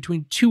marriage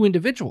between 2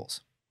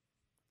 individuals.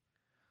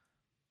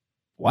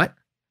 What?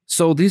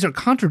 So these are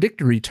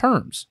contradictory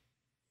terms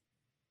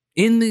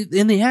in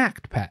the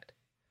act, Pat.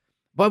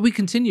 But we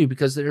continue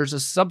because there's a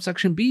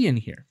subsection B in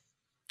here.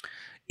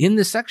 In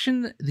this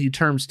section, the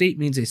term state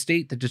means a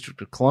state, the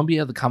District of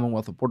Columbia, the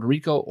Commonwealth of Puerto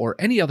Rico, or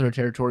any other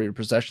territory or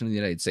possession of the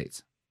United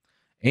States.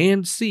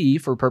 And C,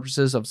 for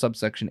purposes of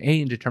subsection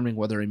A in determining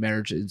whether a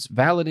marriage is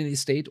valid in a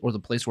state or the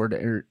place where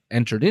it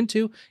entered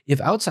into,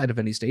 if outside of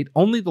any state,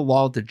 only the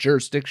law of the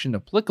jurisdiction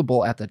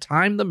applicable at the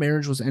time the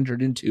marriage was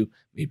entered into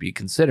may be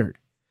considered.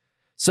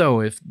 So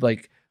if,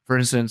 like, for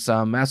instance,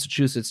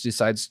 Massachusetts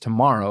decides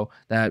tomorrow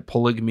that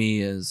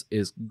polygamy is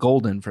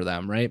golden for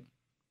them, right?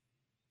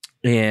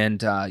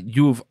 And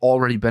you've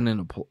already been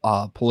in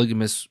a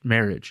polygamous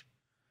marriage,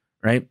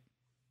 right?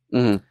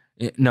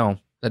 Mm-hmm. No,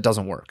 that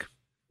doesn't work.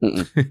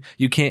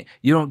 You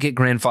don't get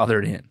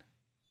grandfathered in.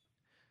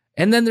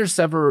 And then there's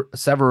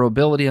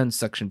severability on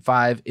Section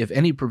 5. If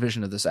any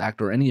provision of this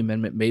act or any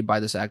amendment made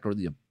by this act or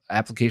the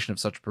application of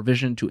such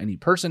provision to any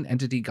person,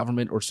 entity,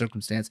 government, or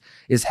circumstance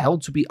is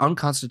held to be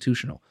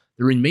unconstitutional,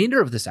 the remainder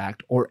of this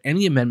act or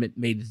any amendment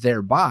made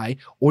thereby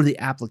or the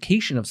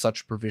application of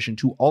such provision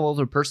to all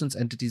other persons,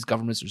 entities,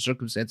 governments, or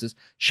circumstances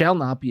shall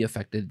not be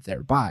affected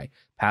thereby.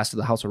 Passed to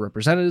the House of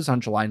Representatives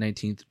on July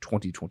 19th,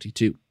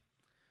 2022.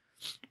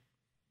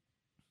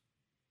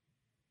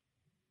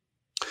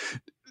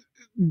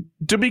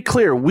 To be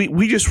clear,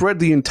 we just read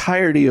the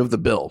entirety of the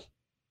bill,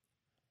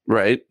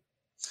 right?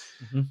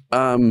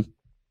 Mm-hmm.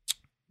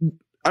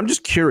 I'm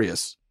just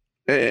curious,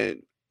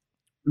 and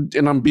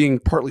I'm being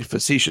partly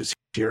facetious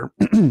here.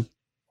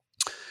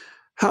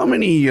 How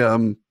many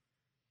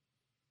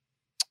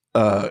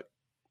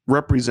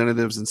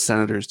representatives and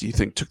senators do you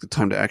think took the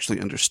time to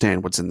actually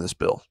understand what's in this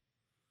bill?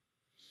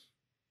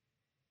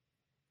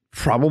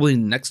 Probably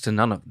next to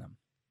none of them.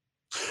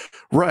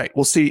 Right.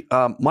 Well, see,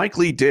 Mike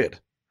Lee did.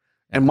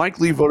 And Mike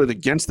Lee voted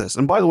against this.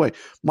 And by the way,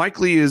 Mike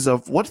Lee is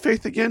of what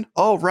faith again?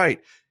 Oh,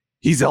 right.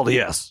 He's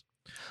LDS.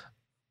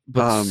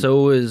 But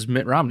so is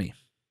Mitt Romney.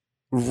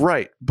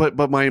 Right. But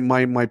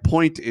my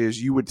point is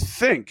you would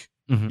think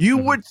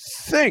would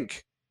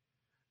think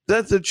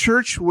that the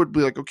church would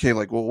be like, okay,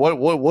 like, well,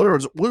 what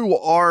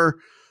are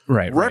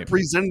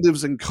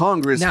representatives in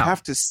Congress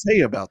have to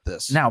say about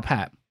this? Now,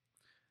 Pat,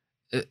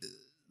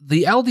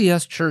 the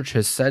LDS church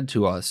has said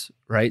to us,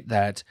 right,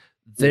 that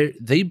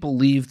they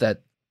believe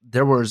that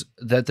there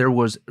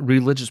was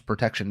religious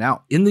protection.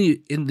 Now, in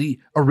the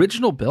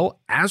original bill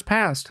as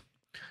passed,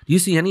 do you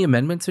see any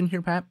amendments in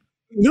here, Pat?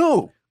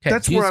 No. Okay.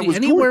 That's where I was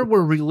anywhere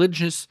going.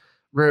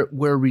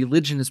 where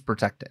religion is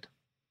protected?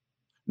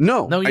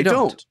 No, I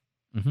don't.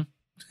 Mm-hmm.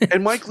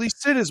 And Mike Lee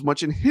said as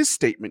much in his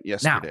statement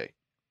yesterday.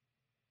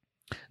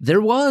 Now,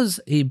 there was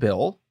a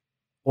bill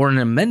or an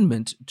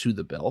amendment to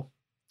the bill,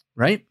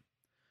 right?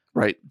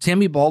 Right.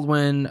 Tammy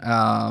Baldwin,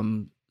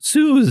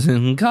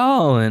 Susan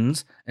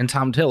Collins, and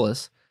Tom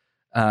Tillis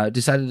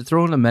decided to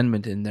throw an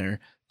amendment in there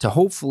to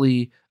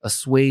hopefully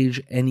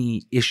assuage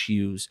any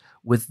issues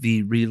with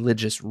the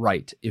religious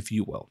right, if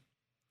you will.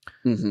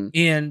 Mm-hmm.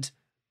 And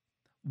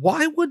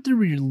why would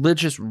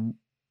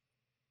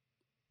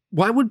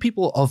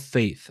people of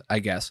faith, I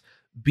guess,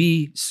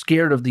 be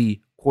scared of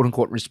the quote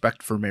unquote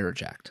Respect for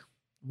Marriage Act?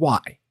 Why?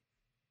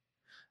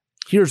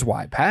 Here's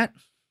why, Pat.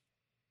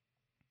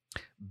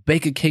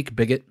 Bake a cake,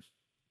 bigot.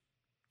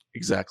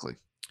 Exactly.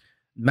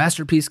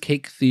 Masterpiece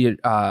Cake Theater.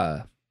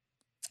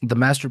 The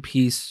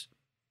Masterpiece.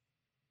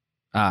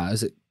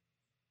 Is it?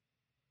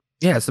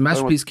 Yeah, it's the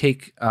Masterpiece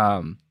Cake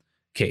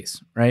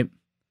case, right?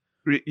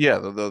 Yeah,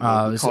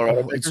 the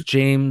Colorado baker. It's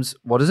James.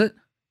 What is it?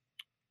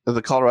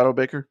 The Colorado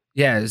baker.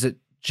 Yeah, is it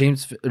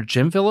James or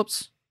Jim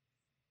Phillips?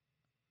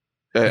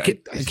 I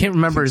can't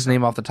remember his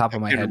name off the top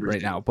of my head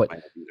right now, but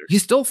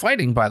he's still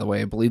fighting. By the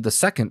way, I believe the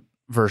second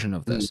version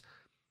of this.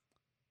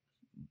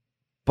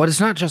 But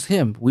it's not just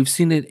him. We've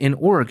seen it in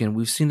Oregon.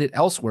 We've seen it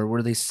elsewhere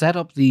where they set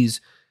up these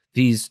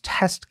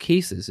test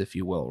cases, if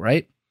you will,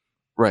 right?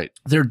 Right.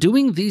 They're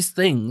doing these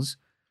things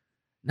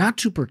not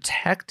to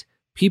protect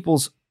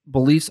people's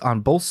beliefs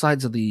on both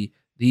sides of the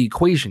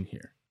equation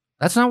here.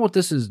 That's not what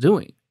this is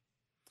doing.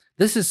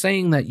 This is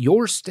saying that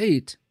your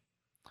state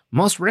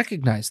must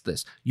recognize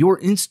this. Your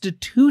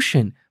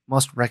institution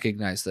must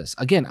recognize this.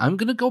 Again, I'm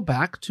going to go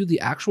back to the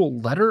actual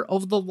letter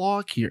of the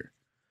law here.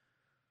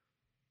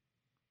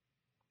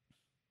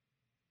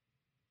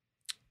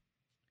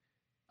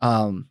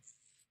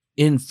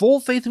 In full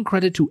faith and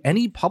credit to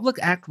any public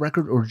act,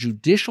 record, or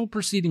judicial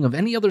proceeding of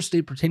any other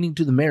state pertaining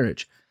to the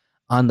marriage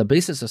on the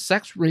basis of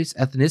sex, race,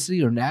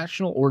 ethnicity, or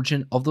national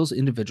origin of those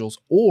individuals,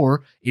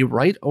 or a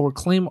right or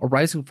claim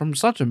arising from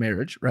such a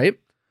marriage, right?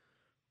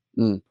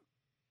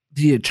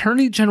 The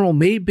Attorney General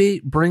may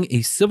bring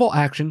a civil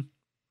action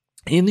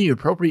in the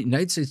appropriate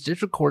United States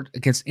District Court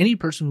against any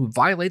person who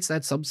violates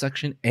that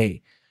subsection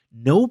A.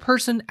 No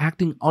person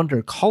acting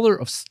under color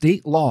of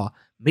state law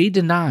may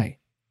deny.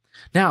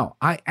 Now,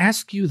 I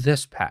ask you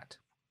this, Pat.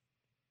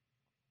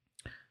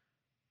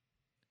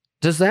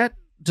 Does that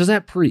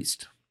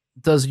priest,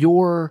 does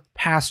your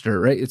pastor,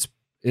 right?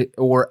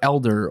 Or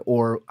elder,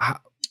 or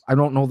I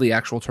don't know the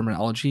actual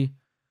terminology.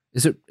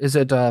 Is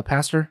it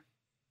pastor?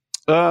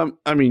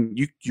 I mean,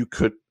 you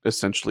could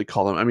essentially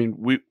call him. I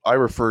mean, I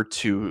refer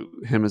to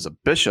him as a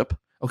bishop.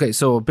 Okay,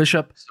 so a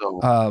bishop.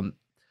 So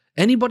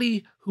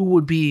anybody who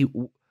would be,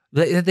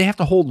 they have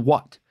to hold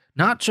what?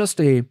 Not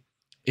just a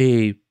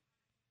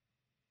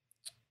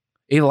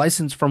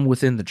license from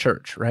within the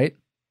church, right?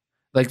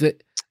 Like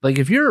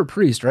if you're a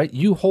priest, right,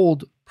 you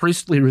hold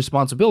priestly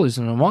responsibilities,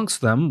 and amongst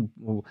them,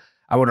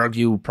 I would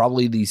argue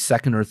probably the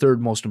second or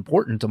third most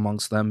important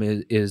amongst them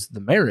is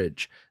the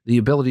marriage, the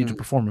ability to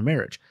perform a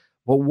marriage.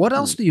 Well, what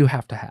else do you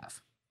have to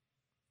have?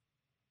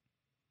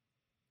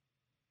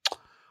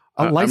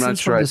 A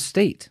license from the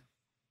state.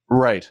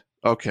 Right.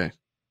 Okay.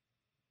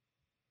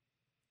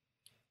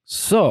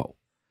 So,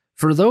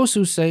 for those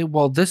who say,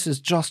 well, this is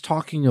just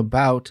talking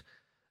about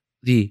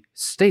the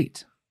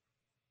state,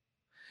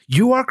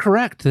 you are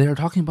correct. They are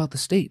talking about the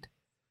state.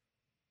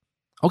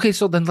 Okay,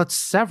 so then let's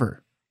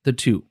sever the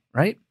two,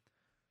 right?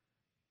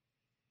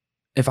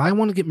 If I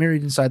want to get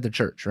married inside the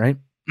church, right?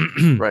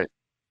 Right.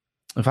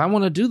 If I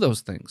want to do those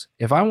things,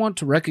 if I want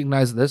to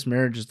recognize this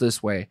marriage is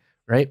this way,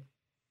 right?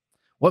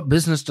 What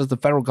business does the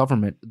federal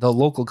government, the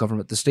local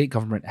government, the state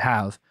government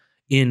have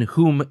in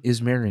whom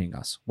is marrying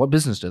us? What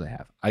business do they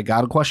have? I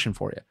got a question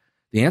for you.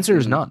 The answer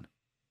is none.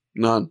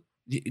 None.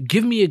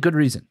 Give me a good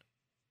reason.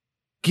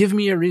 Give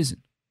me a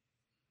reason.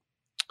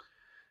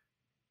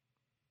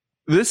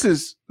 This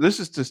is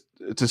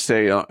to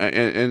say,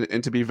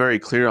 and to be very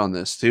clear on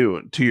this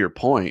too. To your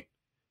point,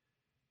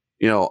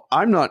 you know,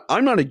 I'm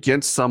not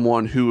against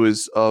someone who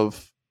is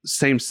of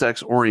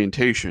same-sex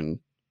orientation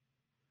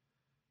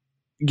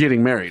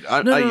getting married.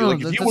 I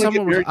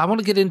want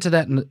to get into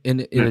that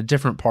in a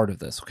different part of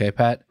this. Okay,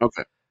 Pat.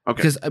 Okay.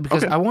 Because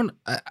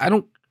I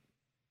don't.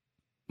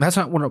 That's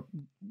not what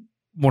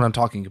I'm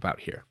talking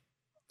about here,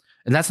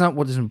 and that's not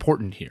what is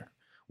important here.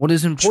 What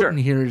is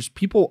important here is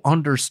people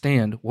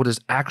understand what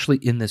is actually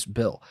in this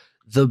bill.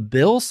 The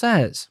bill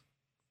says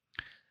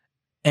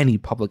any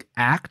public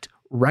act,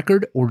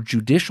 record, or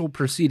judicial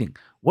proceeding.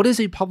 What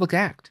is a public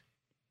act?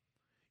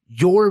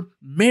 Your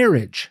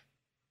marriage.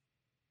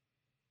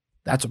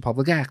 That's a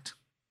public act.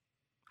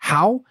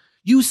 How?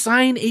 You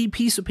sign a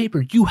piece of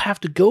paper. You have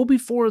to go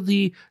before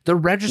the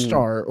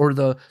registrar or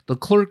the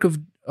clerk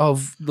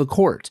of the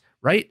court,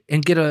 right?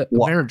 And get a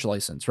marriage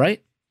license,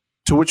 right?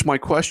 To which my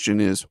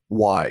question is,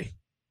 why?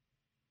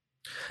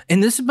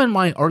 And this has been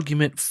my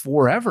argument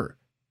forever.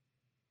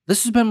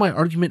 This has been my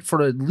argument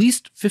for at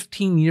least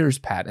 15 years,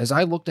 Pat, as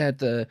I looked at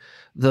the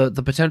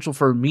potential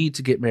for me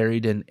to get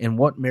married and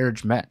what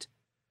marriage meant.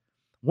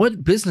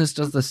 What business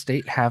does the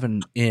state have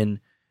in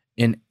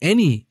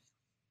any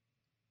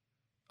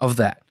of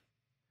that?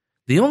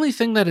 The only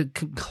thing that it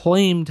can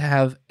claim to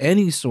have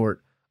any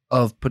sort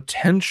of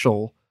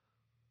potential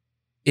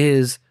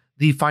is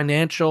the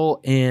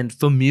financial and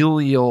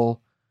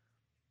familial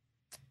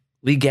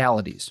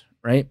legalities,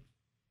 right?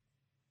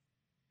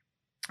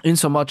 In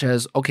so much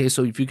as, okay,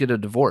 so if you get a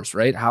divorce,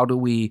 right? How do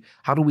we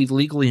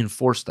legally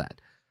enforce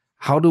that?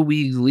 How do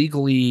we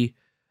legally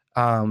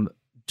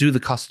do the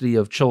custody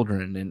of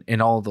children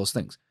and all of those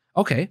things?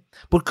 Okay,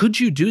 but could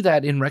you do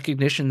that in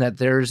recognition that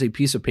there's a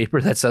piece of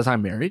paper that says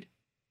I'm married?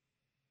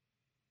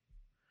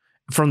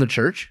 From the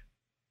church?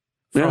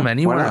 From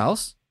anywhere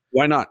else?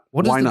 Why not?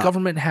 What does the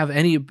government have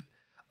any?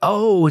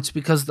 Oh, it's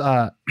because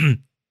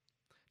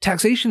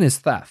taxation is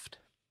theft.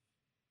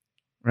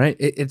 Right?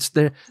 It's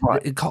the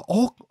right. It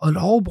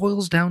all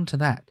boils down to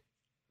that.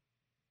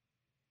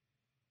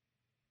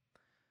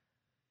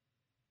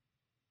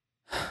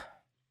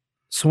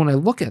 So when I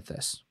look at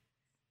this,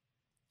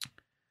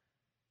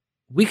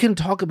 we can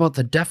talk about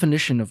the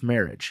definition of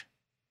marriage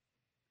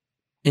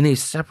in a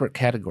separate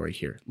category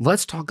here.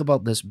 Let's talk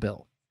about this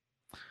bill.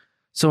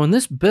 So in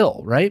this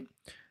bill, right,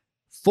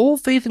 full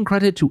faith and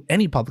credit to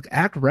any public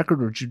act,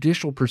 record, or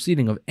judicial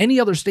proceeding of any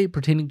other state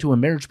pertaining to a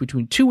marriage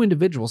between two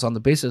individuals on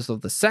the basis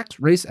of the sex,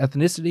 race,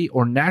 ethnicity,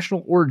 or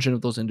national origin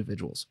of those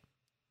individuals.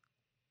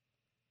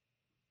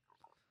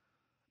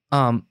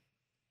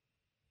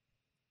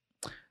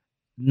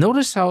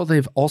 Notice how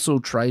they've also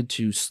tried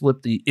to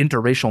slip the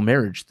interracial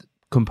marriage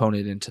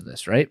component into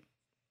this, right?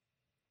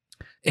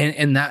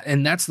 And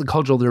that's the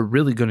cudgel they're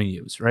really going to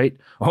use, right?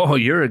 Oh,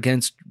 you're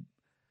against.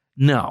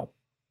 No.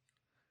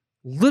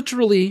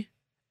 Literally,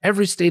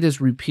 every state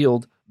has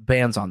repealed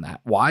bans on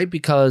that. Why?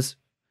 Because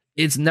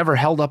it's never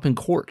held up in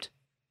court.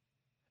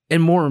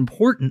 And more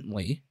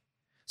importantly,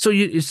 so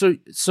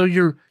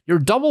you're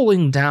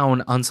doubling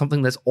down on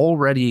something that's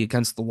already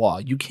against the law.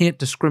 You can't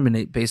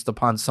discriminate based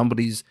upon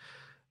somebody's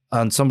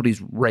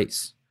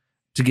race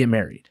to get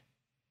married.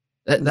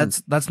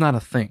 That's not a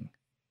thing.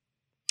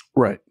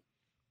 Right.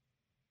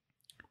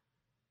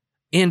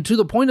 And to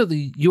the point of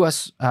the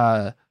U.S.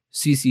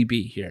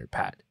 CCB here,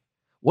 Pat,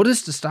 what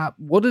is to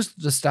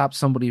stop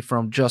somebody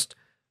from just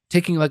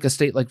taking like a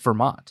state like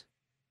Vermont,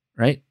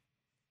 right?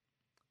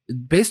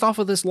 Based off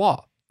of this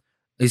law,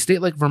 a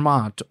state like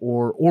Vermont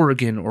or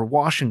Oregon or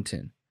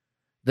Washington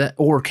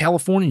or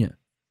California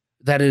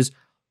that is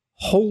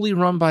wholly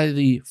run by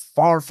the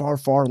far, far,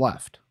 far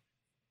left.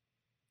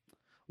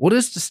 What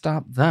is to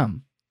stop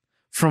them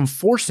from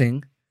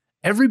forcing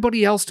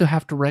everybody else to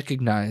have to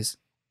recognize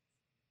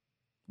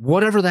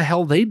whatever the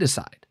hell they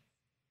decide?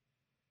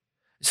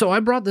 So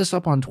I brought this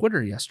up on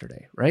Twitter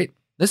yesterday, right?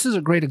 This is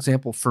a great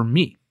example for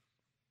me.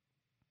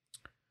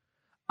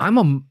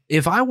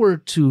 If I were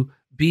to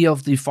be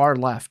of the far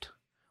left,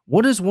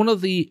 what is one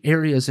of the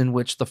areas in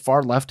which the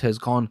far left has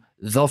gone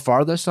the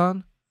farthest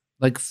on?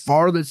 Like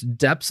farthest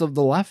depths of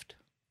the left?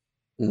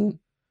 Mm.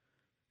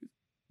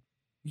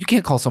 You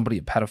can't call somebody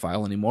a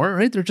pedophile anymore,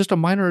 right? They're just a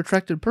minor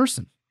attracted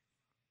person.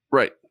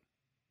 Right.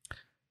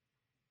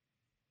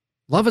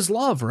 Love is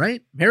love,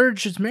 right?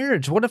 Marriage is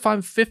marriage. What if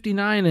I'm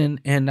 59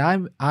 and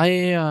I'm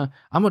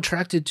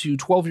attracted to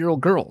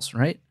 12-year-old girls,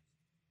 right?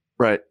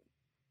 Right.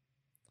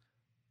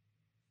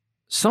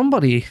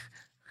 Somebody,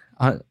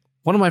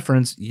 one of my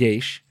friends,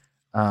 Yesh,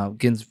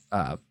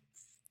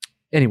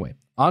 anyway,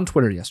 on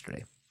Twitter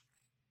yesterday,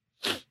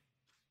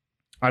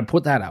 I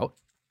put that out.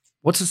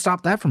 What's to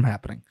stop that from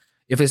happening?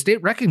 If a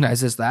state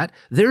recognizes that,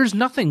 there's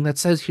nothing that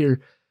says here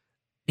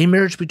a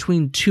marriage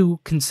between two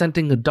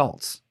consenting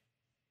adults.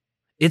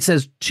 It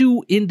says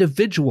two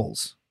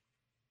individuals.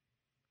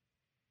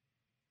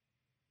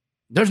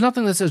 There's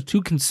nothing that says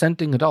two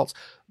consenting adults.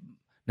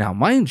 Now,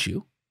 mind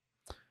you,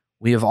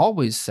 we have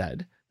always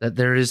said that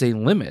there is a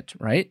limit,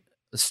 right?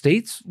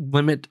 States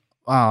limit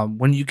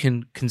when you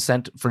can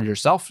consent for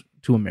yourself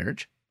to a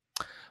marriage.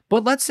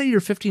 But let's say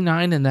you're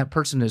 59 and that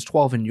person is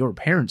 12 and your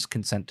parents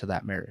consent to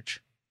that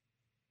marriage.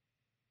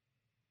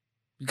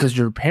 Because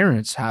your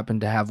parents happen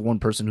to have one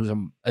person who's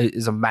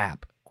is a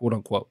map, quote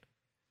unquote.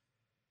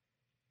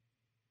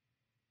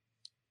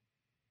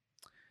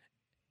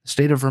 The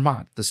state of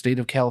Vermont, the state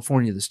of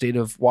California, the state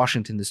of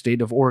Washington, the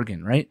state of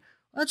Oregon, right?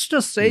 Let's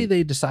just say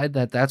they decide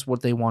that that's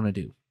what they want to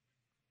do.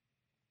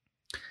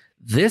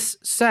 This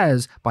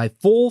says by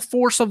full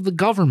force of the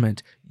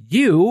government,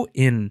 you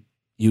in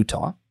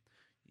Utah,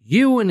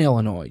 you in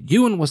Illinois,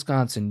 you in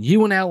Wisconsin,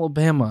 you in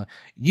Alabama,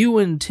 you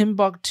in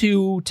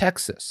Timbuktu,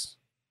 Texas,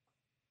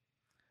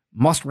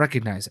 must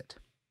recognize it.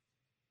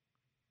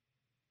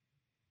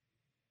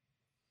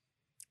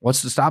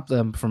 What's to stop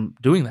them from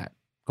doing that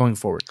going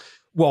forward?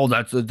 Well,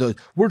 that's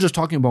we're just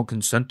talking about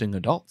consenting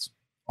adults.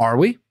 Are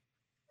we?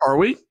 Are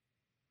we?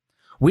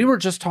 We were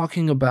just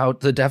talking about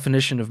the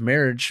definition of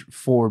marriage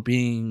for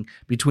being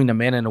between a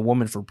man and a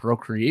woman for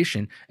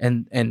procreation,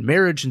 and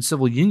marriage and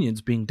civil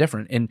unions being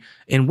different.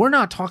 And we're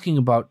not talking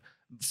about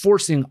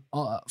forcing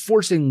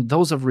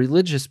those of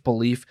religious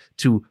belief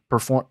to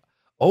perform.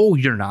 Oh,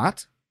 you're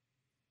not?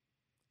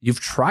 You've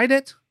tried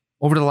it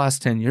over the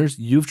last 10 years.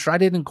 You've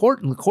tried it in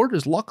court, and the court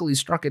has luckily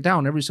struck it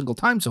down every single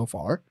time so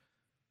far.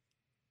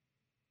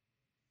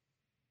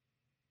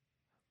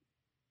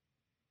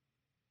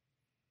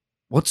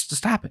 What's to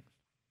stop it?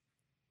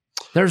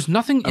 There's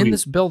nothing in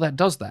this bill that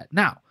does that.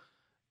 Now,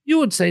 you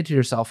would say to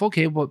yourself,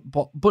 okay, but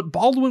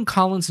Baldwin,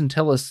 Collins, and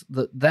Tillis,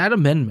 that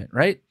amendment,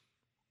 right?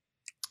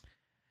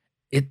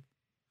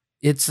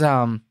 It's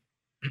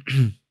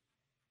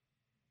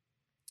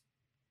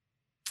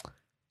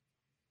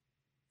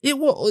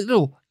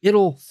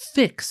it'll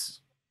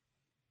fix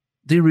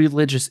the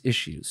religious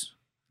issues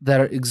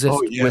that exist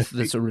with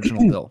this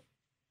original bill.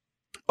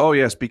 Oh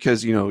yes,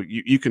 because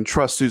you can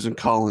trust Susan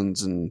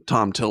Collins and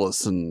Tom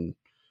Tillis and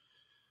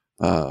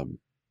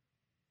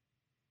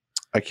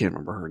I can't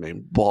remember her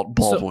name,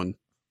 Baldwin.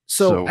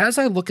 So as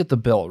I look at the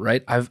bill,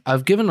 right,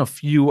 I've given a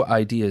few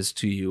ideas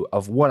to you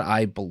of what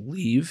I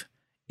believe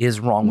is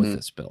wrong with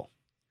this bill.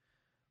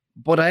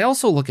 But I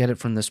also look at it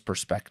from this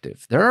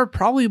perspective. There are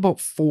probably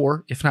about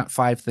 4, if not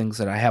 5 things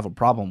that I have a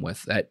problem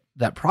with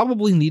that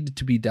probably needed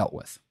to be dealt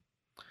with.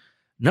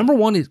 Number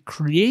one, it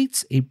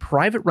creates a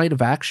private right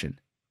of action,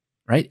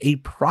 right? A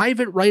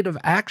private right of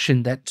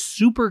action that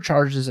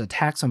supercharges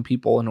attacks on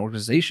people and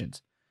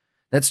organizations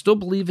that still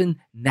believe in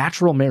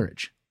natural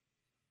marriage.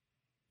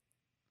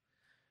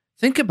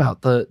 Think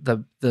about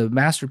the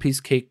Masterpiece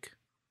Cake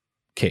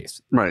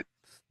case. Right.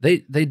 They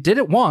did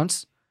it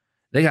once.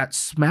 They got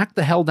smacked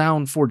the hell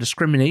down for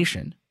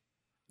discrimination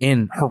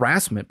and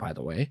harassment, by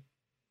the way,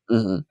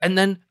 and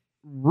then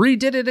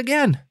redid it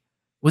again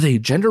with a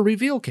gender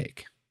reveal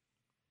cake.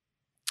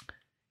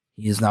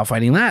 He is now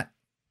fighting that.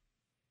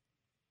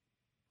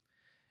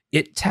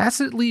 It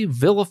tacitly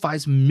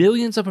vilifies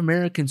millions of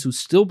Americans who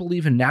still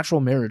believe in natural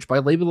marriage by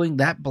labeling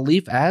that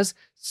belief as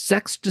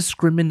sex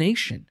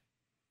discrimination.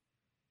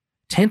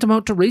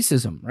 Tantamount to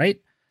racism, right?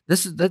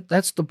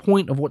 That's the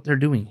point of what they're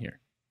doing here.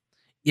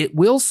 It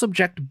will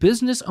subject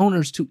business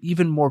owners to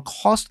even more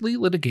costly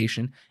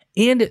litigation,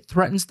 and it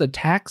threatens the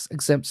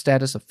tax-exempt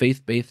status of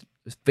faith-based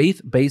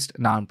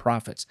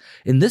nonprofits.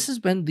 And this has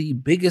been the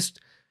biggest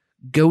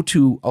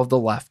go-to of the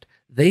left.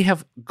 They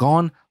have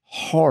gone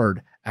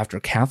hard after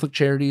Catholic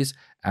Charities,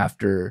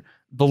 after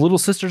the Little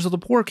Sisters of the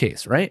Poor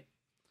case, right?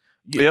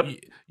 Yep.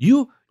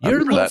 You're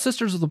Little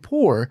Sisters of the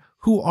Poor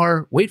who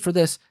are, wait for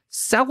this,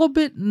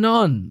 celibate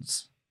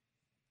nuns.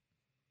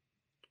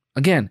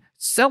 Again,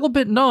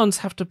 celibate nuns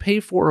have to pay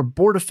for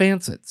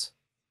abortifacients.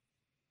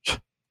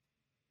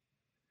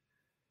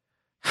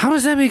 How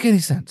does that make any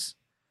sense?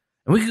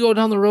 And we could go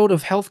down the road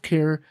of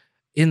healthcare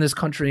in this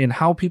country and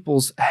how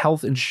people's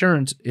health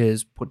insurance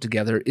is put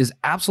together is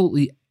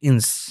absolutely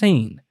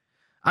insane.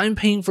 I'm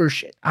paying for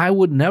shit I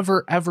would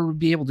never, ever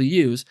be able to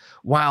use,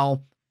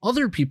 while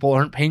other people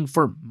aren't paying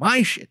for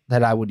my shit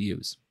that I would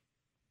use.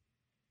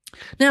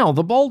 Now,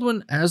 the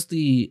Baldwin, as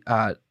the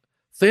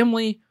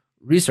Family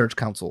Research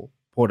Council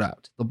put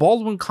out, the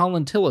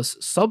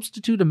Baldwin-Collin-Tillis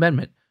Substitute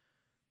Amendment,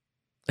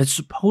 it's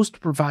supposed to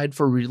provide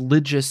for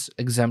religious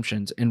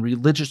exemptions and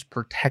religious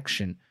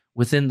protection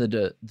within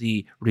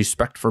the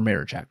Respect for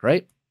Marriage Act,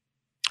 right?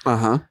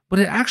 Uh-huh. But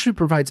it actually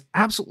provides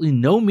absolutely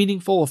no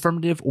meaningful,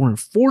 affirmative, or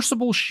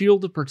enforceable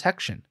shield of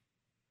protection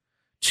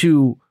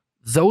to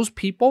those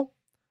people,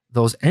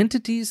 those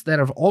entities that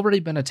have already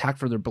been attacked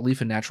for their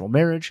belief in natural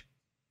marriage.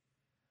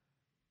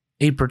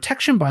 A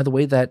protection, by the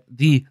way, that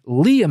the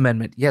Lee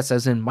Amendment, yes,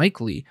 as in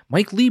Mike Lee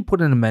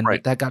put an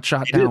amendment that got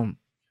shot down,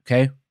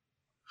 okay,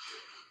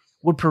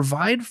 would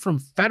provide from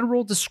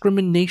federal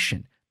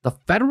discrimination. The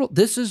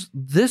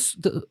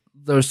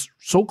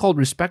so-called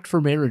Respect for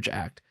Marriage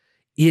Act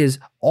is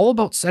all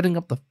about setting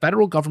up the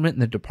federal government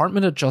and the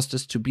Department of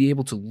Justice to be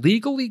able to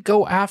legally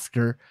go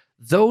after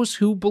those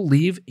who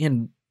believe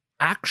in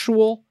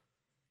actual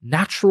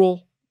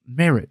natural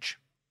marriage.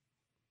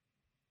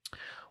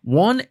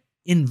 One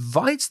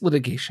invites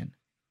litigation.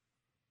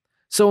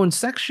 So in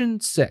Section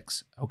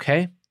 6,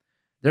 okay,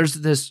 there's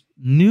this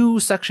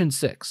new Section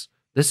 6.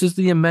 This is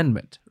the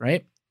amendment,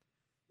 right?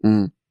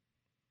 Mm.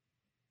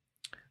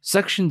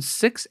 Section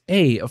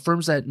 6A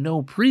affirms that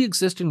no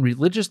pre-existing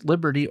religious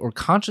liberty or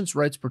conscience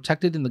rights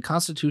protected in the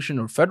Constitution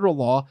or federal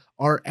law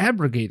are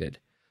abrogated.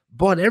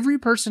 But every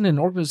person and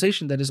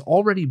organization that is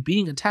already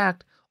being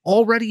attacked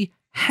already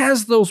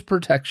has those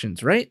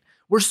protections, right?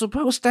 We're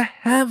supposed to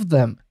have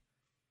them.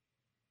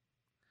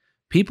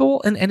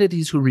 People and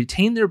entities who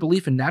retain their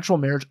belief in natural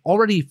marriage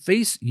already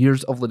face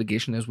years of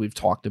litigation, as we've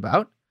talked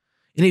about.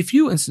 In a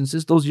few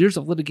instances, those years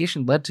of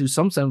litigation led to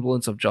some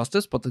semblance of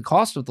justice, but the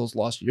cost of those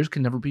lost years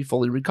can never be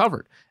fully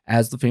recovered,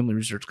 as the Family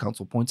Research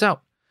Council points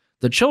out.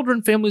 The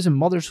children, families, and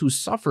mothers who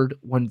suffered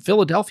when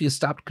Philadelphia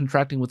stopped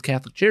contracting with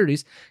Catholic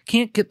Charities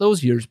can't get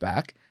those years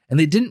back, and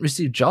they didn't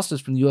receive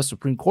justice from the U.S.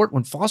 Supreme Court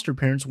when foster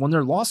parents won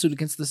their lawsuit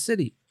against the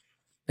city.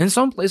 In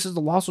some places,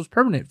 the loss was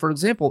permanent. For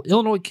example,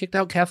 Illinois kicked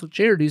out Catholic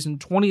Charities in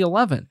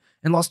 2011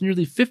 and lost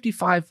nearly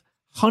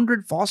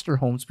 5,500 foster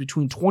homes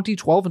between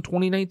 2012 and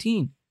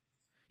 2019.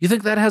 You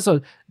think that has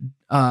a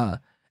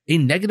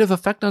negative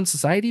effect on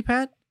society,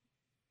 Pat?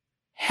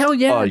 Hell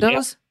yeah, it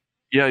does.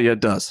 Yeah, it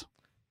does.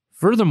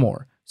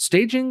 Furthermore,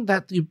 stating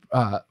that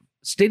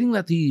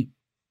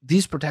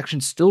these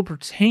protections still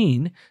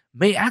pertain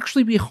may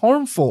actually be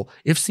harmful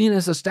if seen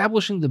as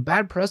establishing the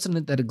bad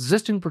precedent that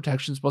existing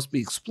protections must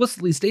be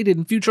explicitly stated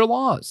in future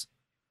laws.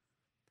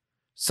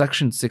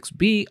 Section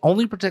 6B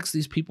only protects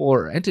these people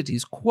or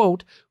entities,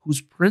 quote,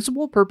 whose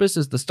principal purpose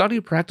is the study,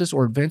 practice,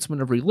 or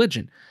advancement of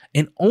religion,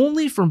 and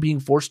only from being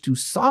forced to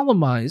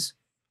solemnize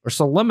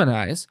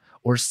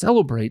or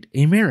celebrate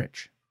a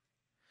marriage.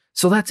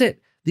 So that's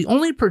it. The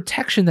only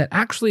protection that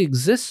actually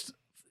exists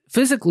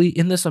physically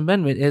in this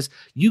amendment is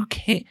you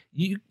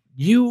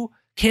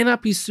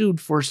cannot be sued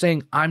for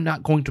saying, I'm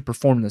not going to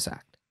perform this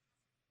act.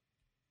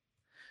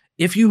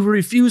 If you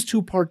refuse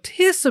to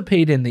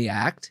participate in the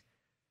act,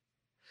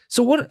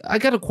 so what? I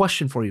got a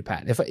question for you,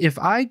 Pat. If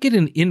I get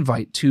an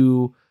invite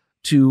to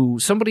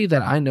somebody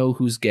that I know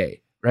who's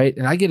gay, right,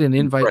 and I get an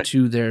invite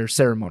to their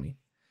ceremony,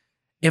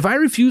 if I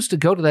refuse to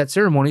go to that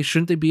ceremony,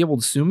 shouldn't they be able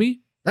to sue me?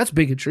 That's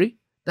bigotry.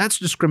 That's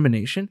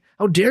discrimination.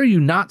 How dare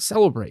you not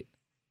celebrate?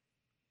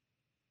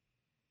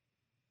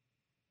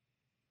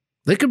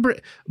 They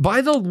could,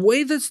 by the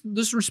way, this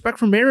Respect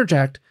for Marriage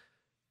Act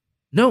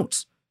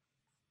notes,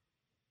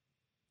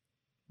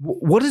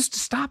 what is to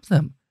stop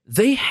them?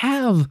 They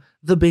have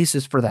the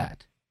basis for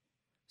that.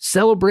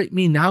 Celebrate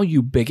me now,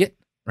 you bigot,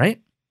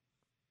 right?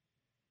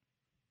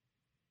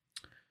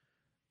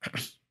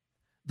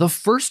 The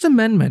First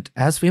Amendment,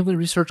 as Family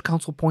Research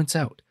Council points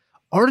out,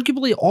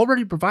 arguably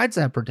already provides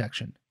that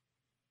protection.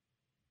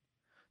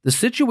 The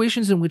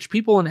situations in which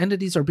people and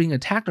entities are being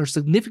attacked are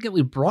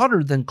significantly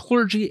broader than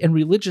clergy and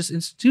religious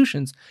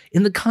institutions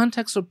in the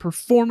context of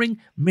performing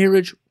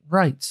marriage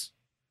rites.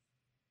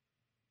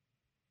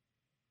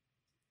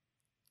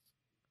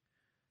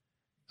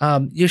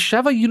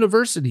 Yeshiva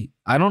University,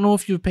 I don't know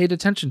if you've paid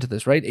attention to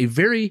this, right? A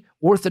very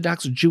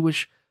Orthodox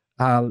Jewish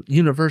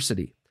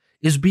university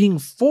is being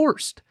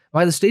forced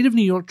by the state of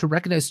New York to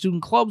recognize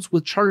student clubs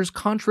with charters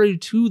contrary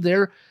to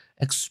their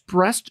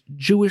expressed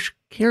Jewish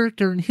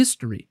character and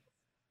history,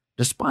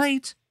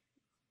 despite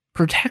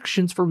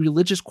protections for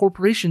religious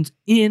corporations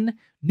in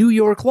New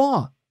York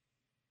law.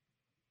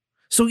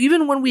 So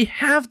even when we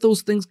have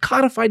those things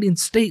codified in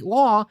state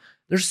law,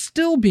 they're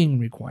still being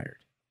required.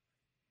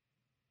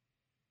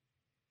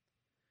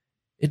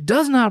 It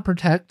does not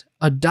protect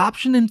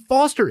adoption and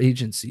foster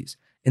agencies,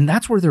 and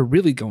that's where they're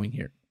really going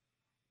here.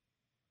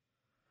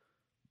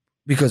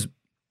 Because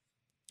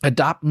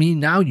adopt me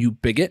now, you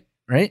bigot,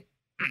 right?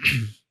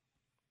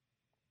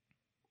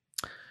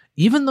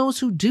 Even those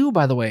who do,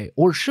 by the way,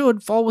 or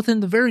should fall within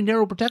the very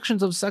narrow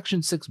protections of Section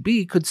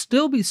 6B could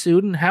still be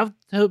sued and have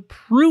to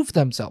prove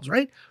themselves,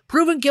 right?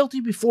 Proven guilty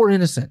before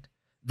innocent.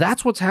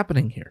 That's what's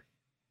happening here.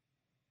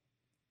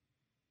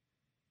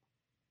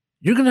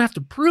 You're going to have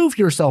to prove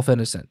yourself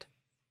innocent.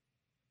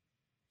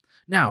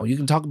 Now, you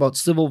can talk about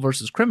civil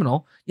versus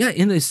criminal. Yeah,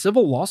 in a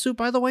civil lawsuit,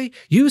 by the way,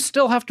 you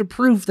still have to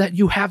prove that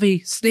you have a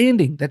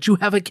standing, that you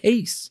have a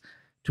case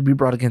to be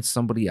brought against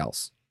somebody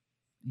else.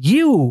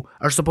 You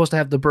are supposed to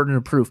have the burden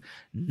of proof,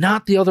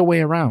 not the other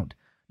way around.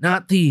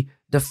 Not the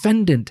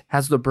defendant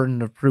has the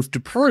burden of proof to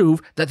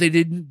prove that they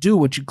didn't do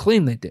what you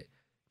claim they did.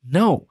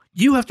 No,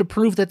 you have to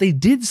prove that they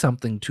did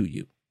something to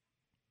you.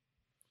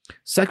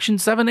 Section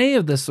 7A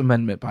of this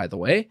amendment, by the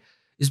way,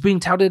 is being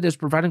touted as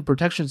providing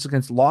protections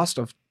against loss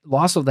of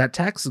that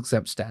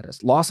tax-exempt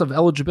status, loss of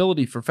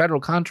eligibility for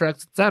federal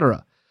contracts,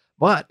 etc.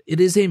 But it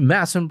is a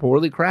mess and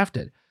poorly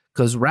crafted,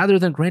 because rather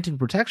than granting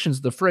protections,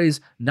 the phrase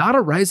 "not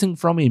arising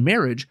from a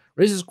marriage"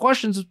 raises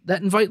questions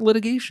that invite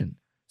litigation.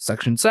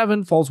 Section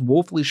 7 falls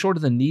woefully short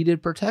of the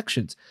needed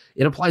protections.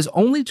 It applies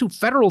only to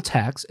federal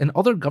tax and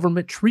other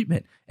government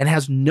treatment and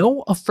has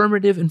no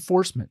affirmative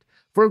enforcement.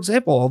 For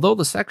example, although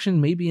the section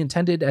may be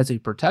intended as a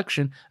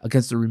protection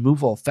against the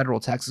removal of federal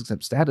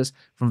tax-exempt status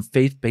from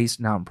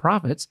faith-based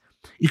nonprofits,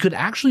 it could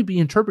actually be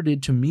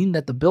interpreted to mean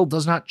that the bill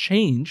does not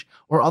change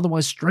or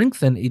otherwise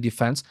strengthen a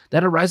defense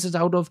that arises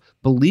out of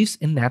beliefs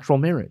in natural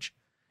marriage.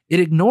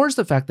 It ignores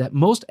the fact that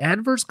most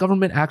adverse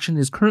government action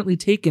is currently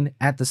taken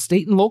at the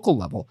state and local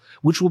level,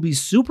 which will be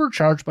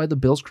supercharged by the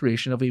bill's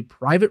creation of a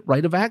private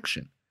right of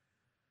action.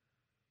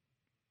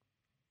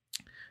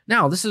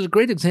 Now, this is a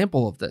great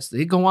example of this.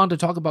 They go on to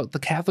talk about the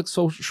Catholic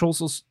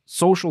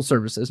Social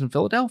Services in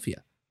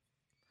Philadelphia.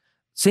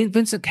 St.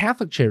 Vincent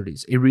Catholic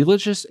Charities, a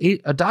religious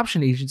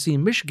adoption agency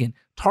in Michigan,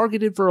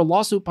 targeted for a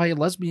lawsuit by a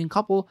lesbian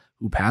couple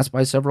who passed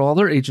by several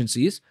other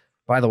agencies,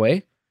 by the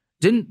way,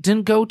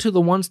 didn't go to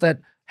the ones that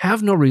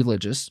have no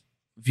religious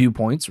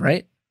viewpoints,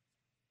 right?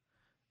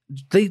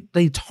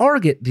 They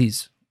target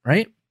these,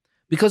 right?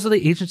 Because of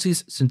the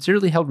agency's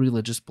sincerely held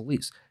religious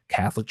beliefs.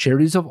 Catholic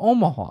Charities of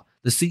Omaha,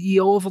 the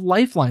CEO of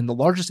Lifeline, the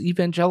largest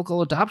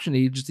evangelical adoption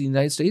agency in the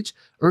United States,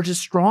 urges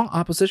strong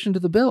opposition to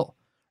the bill.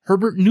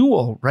 Herbert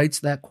Newell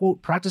writes that,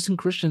 quote, practicing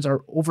Christians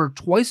are over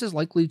twice as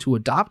likely to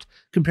adopt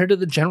compared to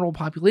the general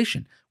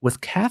population, with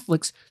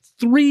Catholics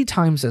 3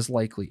 times as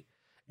likely,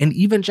 and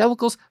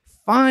evangelicals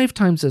 5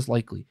 times as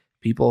likely.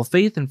 People of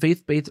faith and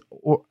faith-based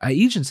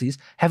agencies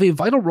have a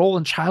vital role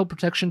in child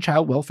protection,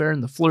 child welfare,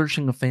 and the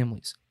flourishing of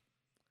families.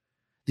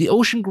 The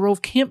Ocean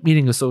Grove Camp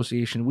Meeting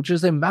Association, which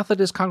is a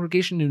Methodist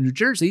congregation in New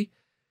Jersey,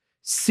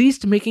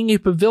 ceased making a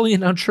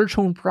pavilion on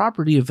church-owned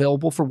property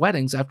available for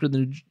weddings after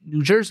the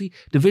New Jersey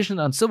Division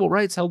on Civil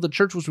Rights held the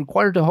church was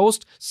required to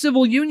host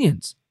civil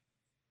unions.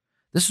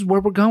 This is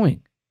where we're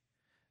going.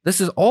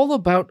 This is all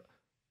about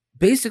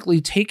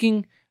basically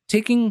taking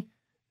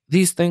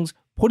these things,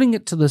 putting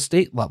it to the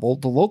state level,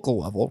 the local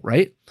level,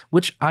 right?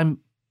 Which I'm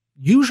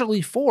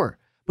usually for.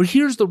 But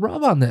here's the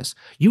rub on this.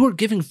 You are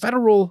giving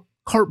federal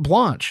carte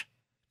blanche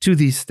to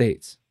these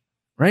states,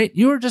 right?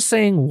 You are just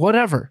saying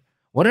whatever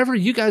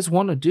you guys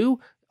want to do,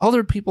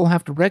 other people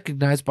have to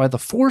recognize by the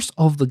force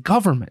of the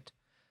government,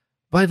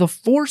 by the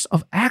force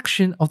of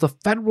action of the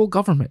federal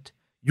government,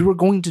 you are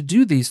going to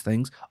do these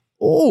things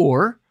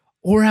or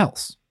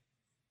else.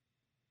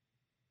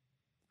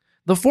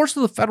 The force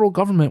of the federal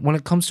government when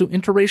it comes to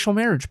interracial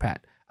marriage,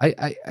 Pat,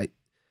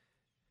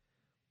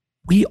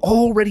 we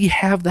already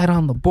have that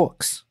on the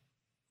books.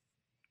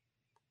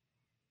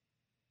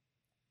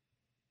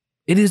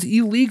 It is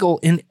illegal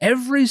in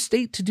every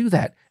state to do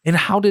that. And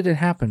how did it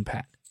happen,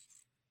 Pat?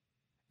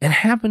 It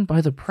happened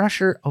by the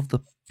pressure of the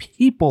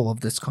people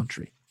of this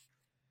country.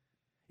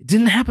 It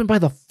didn't happen by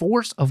the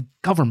force of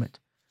government.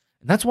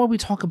 And that's why we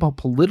talk about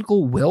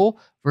political will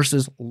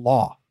versus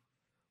law.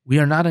 We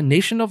are not a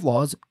nation of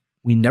laws.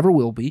 We never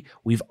will be.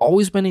 We've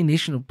always been a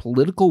nation of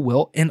political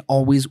will and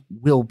always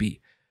will be.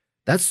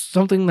 That's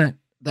something that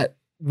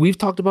we've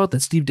talked about,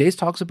 that Steve Deace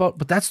talks about,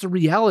 but that's the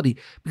reality.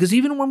 Because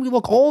even when we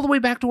look all the way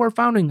back to our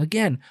founding,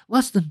 again,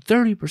 less than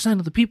 30%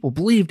 of the people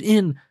believed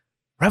in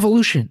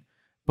revolution,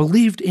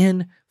 believed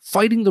in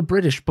fighting the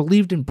British,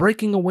 believed in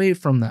breaking away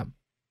from them.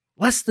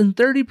 Less than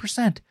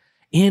 30%.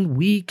 And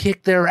we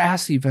kicked their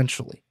ass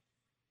eventually.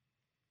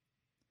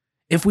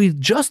 If we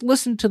just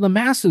listened to the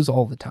masses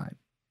all the time,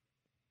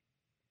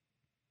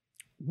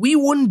 we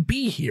wouldn't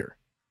be here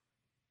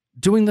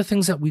doing the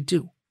things that we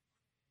do.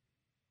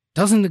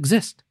 Doesn't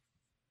exist.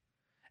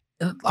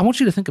 I want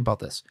you to think about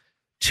this.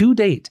 To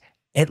date,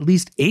 at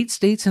least 8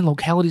 states and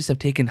localities have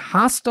taken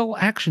hostile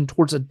action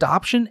towards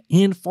adoption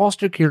and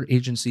foster care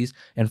agencies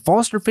and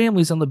foster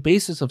families on the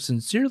basis of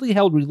sincerely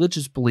held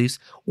religious beliefs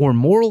or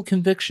moral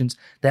convictions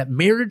that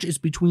marriage is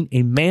between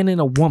a man and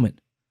a woman.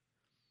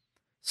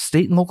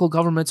 State and local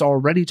governments are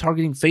already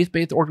targeting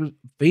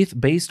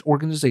faith-based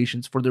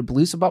organizations for their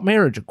beliefs about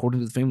marriage, according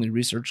to the Family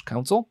Research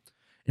Council.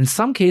 In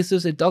some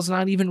cases, it does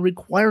not even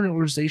require an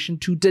organization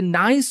to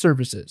deny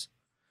services.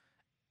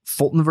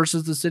 Fulton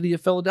versus the city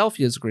of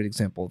Philadelphia is a great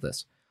example of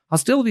this.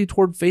 Hostility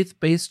toward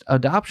faith-based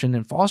adoption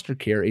and foster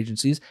care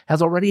agencies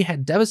has already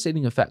had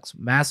devastating effects.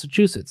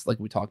 Massachusetts, like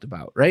we talked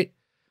about, right?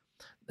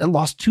 It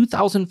lost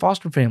 2,000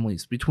 foster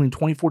families between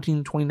 2014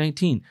 and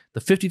 2019,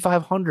 the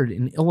 5,500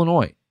 in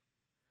Illinois.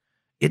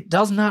 It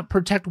does not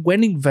protect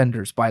wedding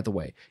vendors, by the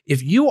way.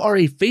 If you are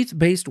a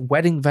faith-based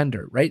wedding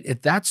vendor, right?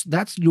 If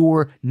that's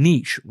your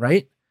niche,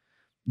 right?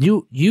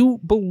 You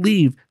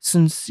believe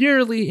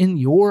sincerely in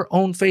your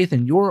own faith,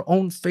 and your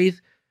own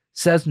faith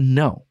says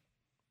no.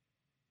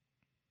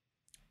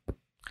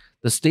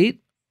 The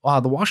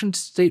Washington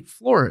State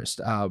florist,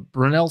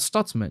 Brunel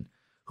Stutzman,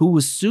 who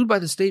was sued by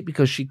the state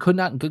because she could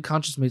not in good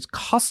conscience make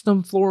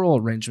custom floral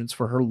arrangements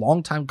for her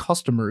longtime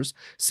customers'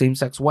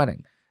 same-sex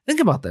wedding. Think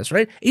about this,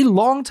 right? A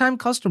longtime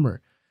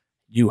customer.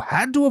 You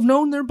had to have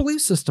known their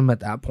belief system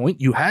at that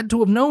point. You had to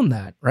have known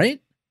that,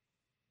 right?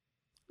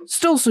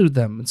 Still sued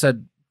them and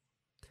said,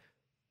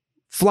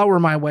 flower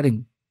my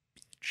wedding.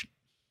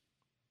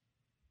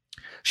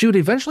 She would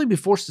eventually be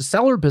forced to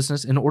sell her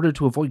business in order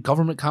to avoid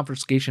government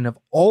confiscation of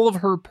all of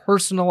her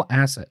personal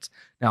assets.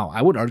 Now,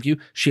 I would argue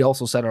she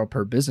also set up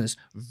her business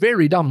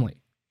very dumbly.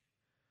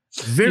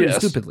 Very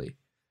stupidly.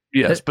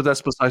 Yes, but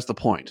that's besides the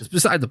point. It's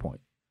beside the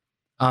point.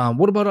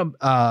 What about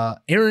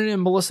Aaron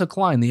and Melissa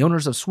Klein, the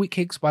owners of Sweet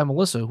Cakes by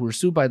Melissa, who were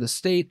sued by the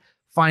state,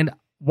 fined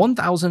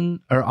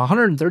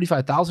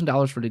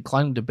 $135,000 for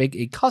declining to bake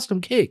a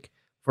custom cake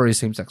for a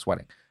same-sex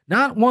wedding.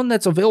 Not one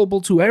that's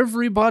available to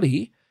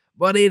everybody,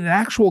 but an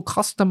actual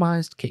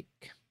customized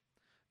cake.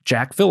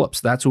 Jack Phillips,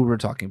 that's who we were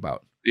talking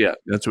about. Yeah,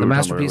 that's who the we were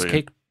Masterpiece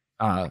Cake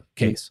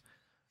case.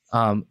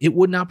 It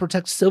would not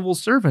protect civil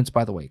servants,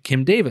 by the way.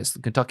 Kim Davis, the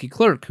Kentucky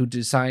clerk who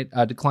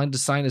declined to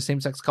sign a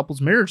same-sex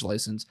couple's marriage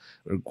license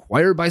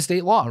required by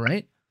state law,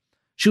 right?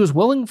 She was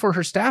willing for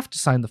her staff to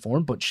sign the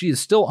form, but she is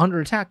still under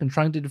attack and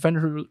trying to defend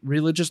her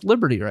religious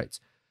liberty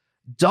rights.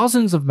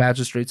 Dozens of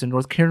magistrates in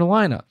North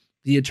Carolina,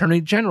 the Attorney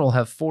General,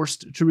 have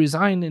forced to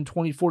resign in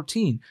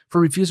 2014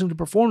 for refusing to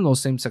perform those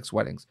same-sex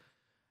weddings.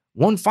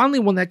 One finally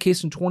won that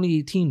case in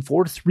 2018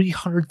 for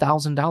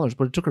 $300,000,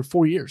 but it took her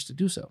 4 years to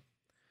do so.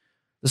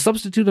 The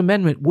substitute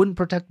amendment wouldn't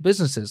protect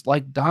businesses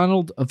like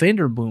Donald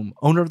Vanderboom,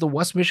 owner of the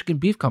West Michigan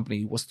Beef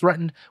Company, was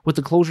threatened with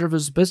the closure of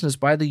his business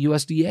by the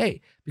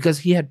USDA because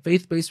he had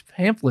faith-based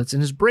pamphlets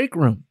in his break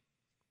room.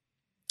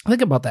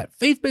 Think about that.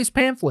 Faith-based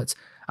pamphlets.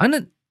 I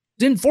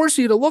didn't force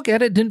you to look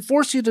at it, didn't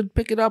force you to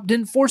pick it up,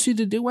 didn't force you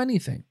to do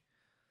anything.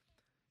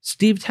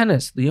 Steve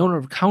Tennis, the owner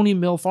of County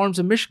Mill Farms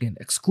in Michigan,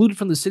 excluded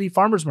from the city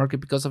farmers market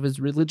because of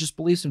his religious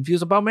beliefs and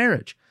views about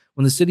marriage.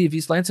 When the city of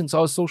East Lansing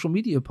saw a social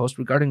media post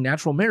regarding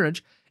natural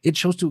marriage, it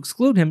chose to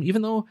exclude him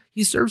even though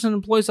he serves and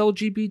employs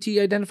LGBT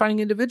identifying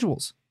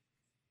individuals.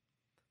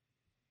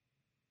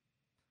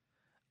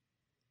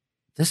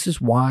 This is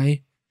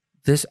why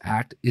this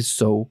act is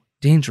so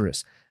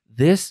dangerous.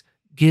 This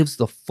gives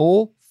the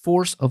full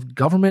force of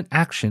government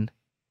action.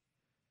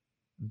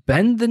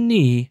 Bend the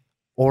knee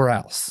or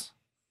else.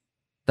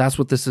 That's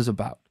what this is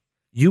about.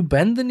 You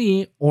bend the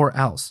knee or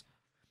else.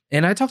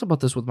 And I talked about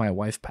this with my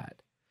wife, Pat.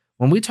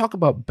 When we talk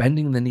about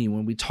bending the knee,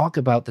 when we talk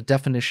about the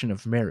definition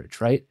of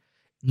marriage, right?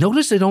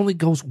 Notice it only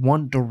goes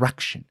one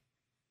direction.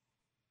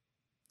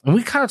 And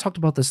we kind of talked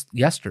about this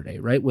yesterday,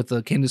 right? With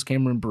the Candace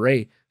Cameron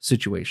Bure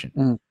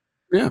situation.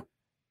 Yeah.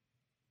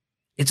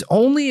 It's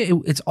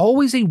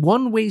always a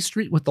one-way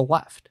street with the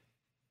left.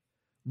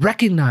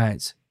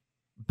 Recognize,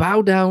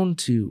 bow down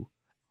to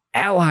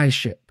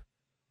allyship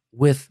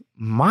with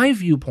my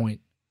viewpoint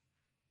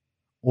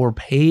or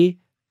pay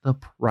the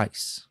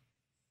price,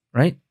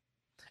 right?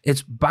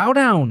 It's bow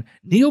down,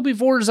 kneel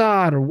before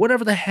Zod, or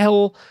whatever the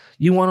hell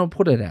you want to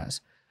put it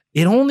as.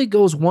 It only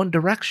goes one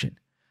direction.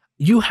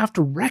 You have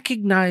to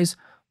recognize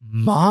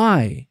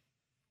my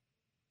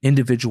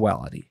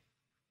individuality,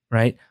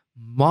 right?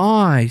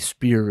 My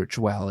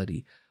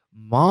spirituality,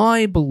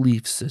 my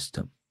belief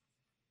system.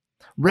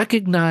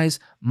 Recognize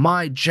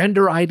my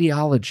gender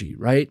ideology,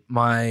 right?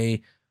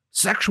 My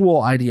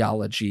sexual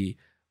ideology,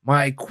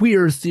 my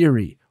queer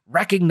theory.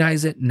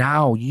 Recognize it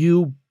now,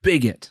 you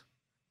bigot.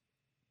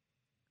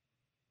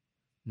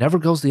 Never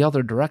goes the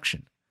other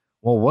direction.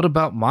 Well, what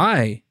about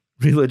my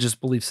religious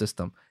belief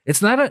system?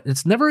 It's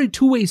never a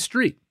two-way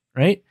street,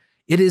 right?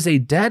 It is a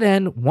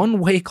dead-end,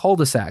 one-way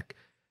cul-de-sac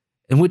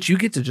in which you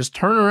get to just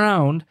turn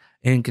around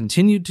and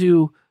continue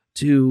to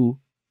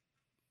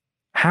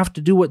have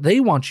to do what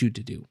they want you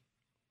to do.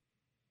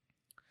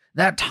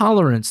 That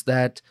tolerance,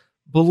 that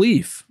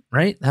belief,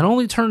 right? That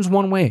only turns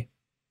one way.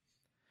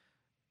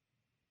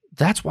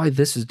 That's why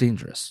this is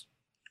dangerous.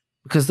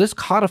 because this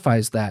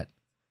codifies that.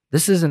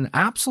 This is an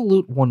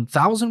absolute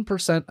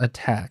 1000%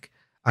 attack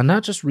on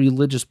not just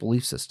religious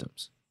belief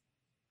systems.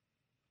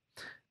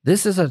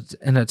 This is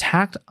an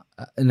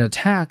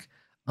attack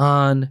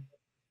on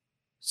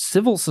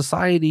civil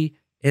society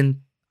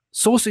and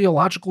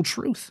sociological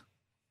truth.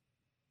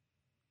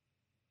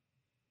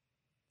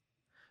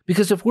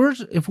 Because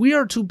if we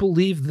are to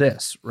believe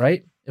this,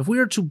 right? If we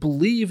are to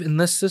believe in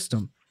this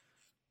system,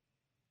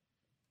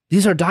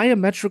 these are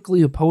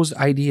diametrically opposed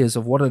ideas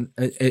of what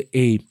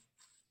a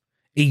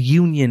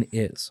union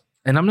is.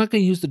 And I'm not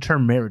going to use the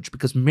term marriage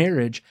because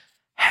marriage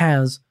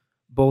has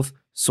both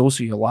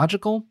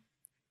sociological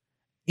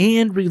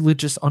and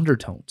religious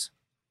undertones.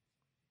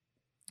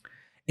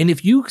 And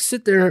if you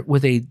sit there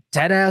with a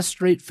dead-ass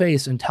straight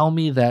face and tell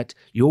me that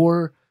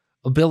your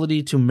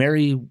ability to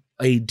marry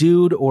a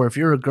dude, or if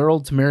you're a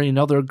girl to marry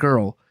another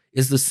girl,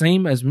 is the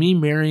same as me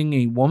marrying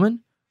a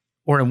woman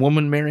or a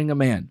woman marrying a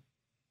man,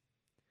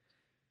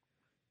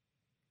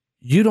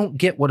 you don't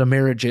get what a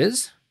marriage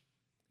is,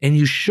 and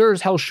you sure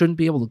as hell shouldn't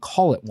be able to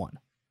call it one.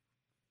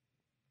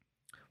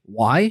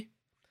 Why?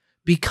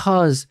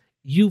 Because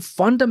you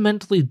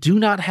fundamentally do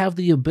not have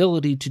the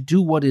ability to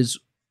do what is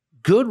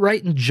good,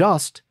 right, and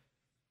just.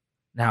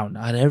 Now,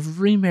 not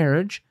every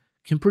marriage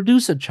can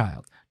produce a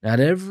child. Not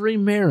every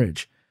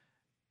marriage.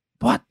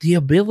 But the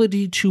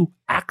ability to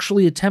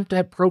actually attempt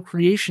at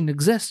procreation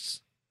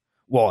exists.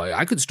 Well,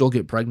 I could still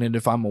get pregnant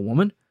if I'm a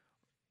woman.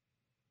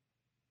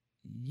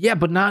 Yeah,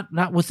 but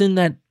not within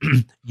that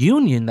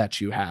union that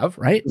you have,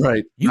 right?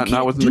 Right. You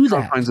not within the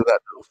confines of that.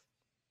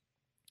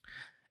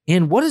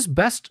 And what is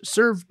best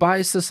served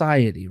by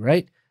society,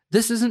 right?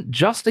 This isn't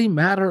just a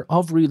matter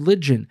of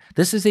religion.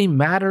 This is a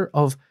matter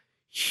of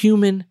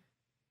human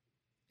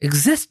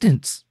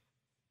existence.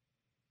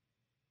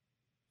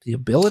 The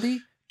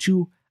ability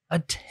to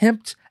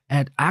attempt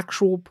at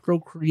actual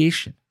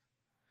procreation.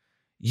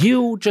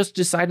 You just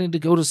deciding to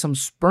go to some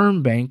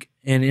sperm bank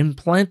and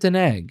implant an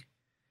egg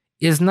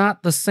is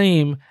not the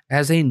same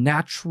as a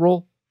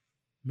natural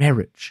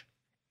marriage.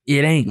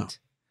 It ain't. No.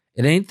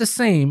 It ain't the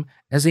same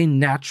as a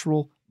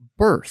natural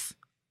birth.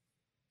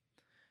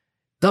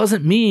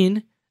 Doesn't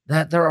mean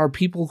that there are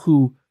people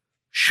who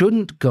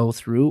shouldn't go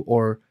through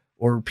or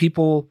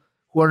people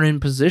who are in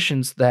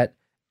positions that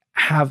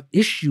have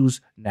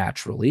issues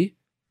naturally.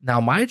 Now,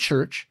 my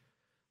church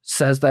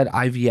says that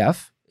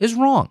IVF is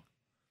wrong.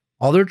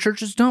 Other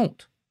churches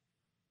don't.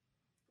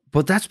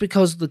 But that's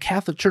because the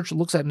Catholic Church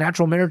looks at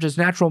natural marriage as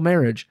natural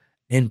marriage.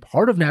 And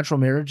part of natural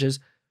marriage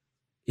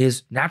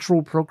is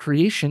natural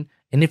procreation.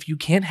 And if you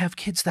can't have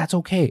kids, that's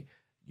okay.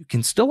 You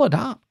can still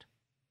adopt.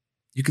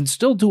 You can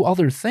still do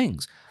other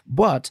things.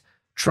 But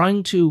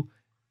trying to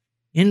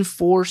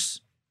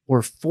enforce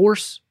or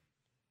force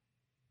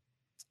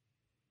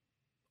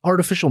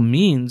artificial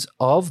means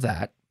of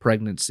that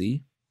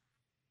pregnancy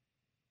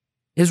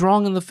is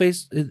wrong in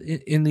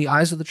the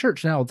eyes of the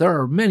church. Now, there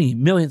are many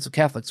millions of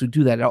Catholics who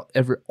do that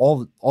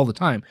all the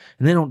time,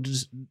 and they don't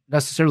just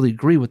necessarily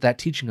agree with that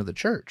teaching of the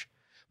church.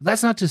 But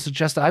that's not to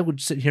suggest that I would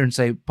sit here and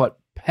say, but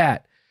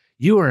Pat,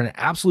 you are an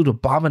absolute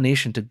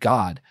abomination to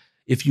God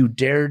if you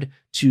dared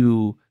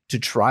to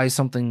try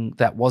something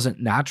that wasn't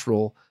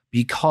natural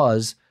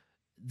because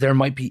there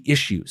might be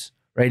issues,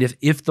 right?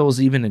 If those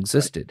even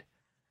existed.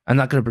 I'm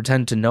not going to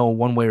pretend to know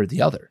one way or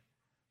the other.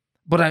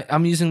 But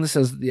I'm using this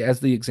as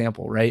the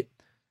example, right?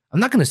 I'm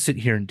not going to sit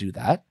here and do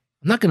that.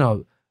 I'm not going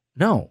to,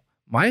 no.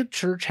 My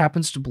church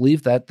happens to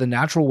believe that the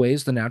natural way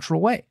is the natural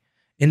way.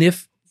 And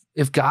if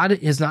God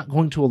is not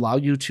going to allow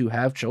you to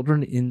have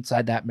children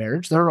inside that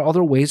marriage, there are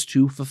other ways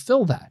to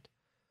fulfill that.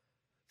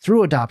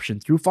 Through adoption,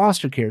 through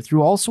foster care,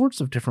 through all sorts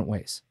of different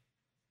ways.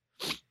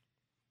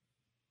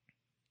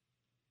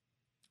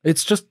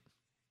 It's just,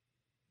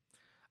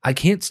 I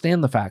can't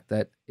stand the fact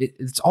that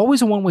it's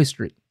always a one-way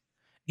street.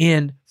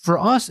 And for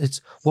us,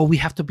 it's, well, we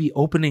have to be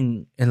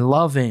opening and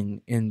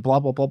loving and blah,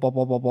 blah, blah, blah,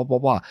 blah, blah, blah, blah,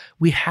 blah.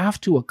 We have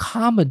to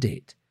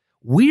accommodate.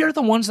 We are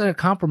the ones that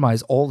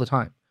compromise all the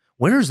time.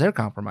 Where is their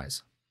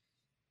compromise?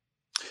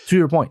 To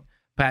your point,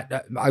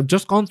 Pat, I've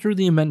just gone through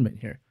the amendment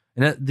here.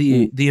 And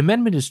the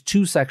amendment is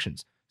 2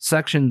 sections,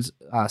 sections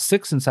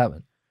 6 and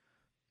 7.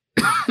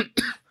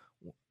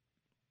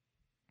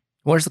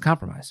 Where's the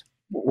compromise?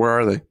 Where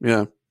are they?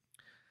 Yeah.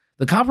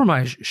 The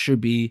compromise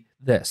should be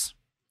this.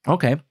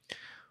 Okay,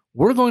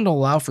 we're going to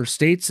allow for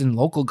states and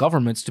local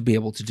governments to be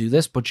able to do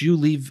this, but you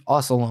leave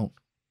us alone.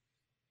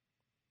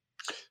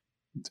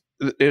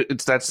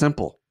 It's that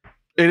simple.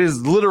 It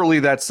is literally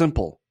that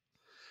simple.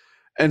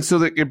 And so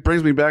that it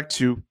brings me back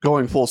to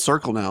going full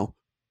circle now.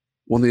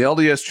 When the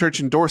LDS Church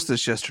endorsed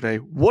this yesterday,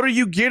 what are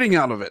you getting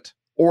out of it?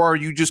 Or are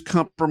you just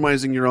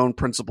compromising your own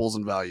principles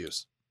and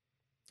values?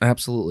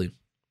 Absolutely.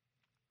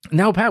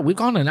 Now, Pat, we've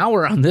gone an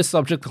hour on this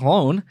subject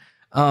alone.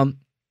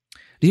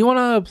 Do you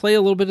want to play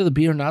a little bit of the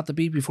Be or Not the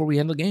Be before we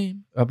end the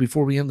game?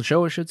 Before we end the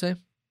show, I should say.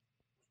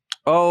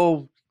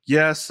 Oh,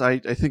 yes. I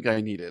think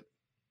I need it.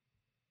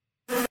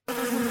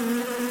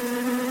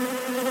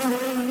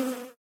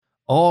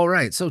 All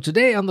right. So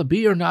today on the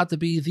Be or Not the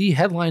Be, the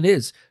headline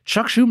is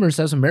Chuck Schumer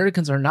says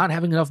Americans are not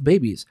having enough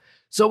babies.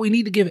 So we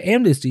need to give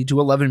amnesty to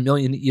 11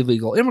 million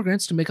illegal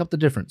immigrants to make up the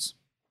difference.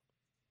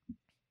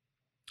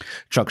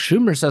 Chuck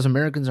Schumer says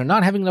Americans are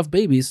not having enough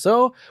babies,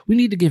 so we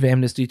need to give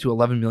amnesty to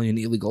 11 million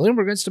illegal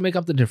immigrants to make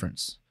up the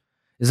difference.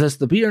 Is this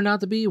the be or not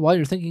the be? While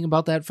you're thinking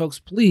about that, folks,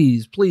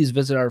 please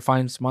visit our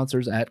fine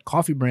sponsors at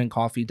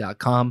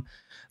coffeebrandcoffee.com.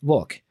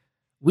 Look,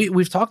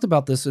 we've talked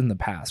about this in the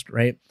past,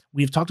 right?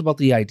 We've talked about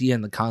the idea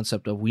and the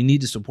concept of we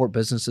need to support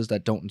businesses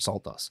that don't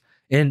insult us.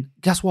 And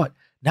guess what?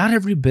 Not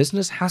every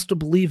business has to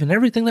believe in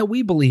everything that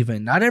we believe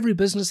in. Not every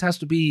business has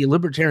to be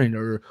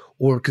libertarian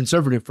or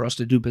conservative for us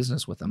to do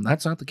business with them.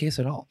 That's not the case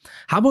at all.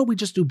 How about we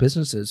just do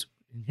businesses,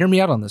 hear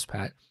me out on this,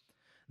 Pat,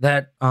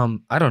 that,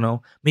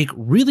 make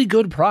really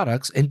good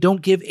products and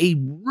don't give a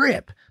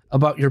rip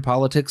about your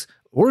politics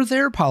or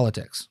their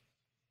politics.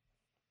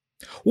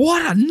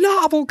 What a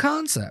novel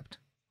concept.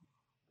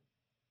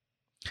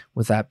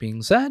 With that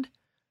being said,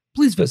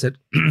 please visit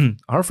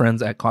our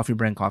friends at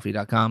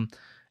coffeebrandcoffee.com.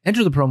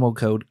 Enter the promo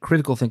code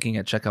Critical Thinking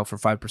at checkout for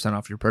 5%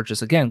 off your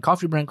purchase. Again,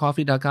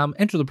 coffeebrandcoffee.com.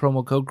 Enter the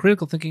promo code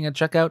Critical Thinking at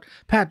checkout.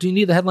 Pat, do you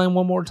need the headline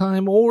one more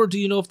time, or do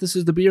you know if this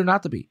is the be or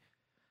not the be?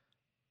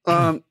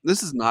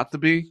 This is not the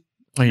be.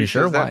 Are you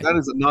sure? Why? That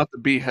is a not the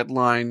be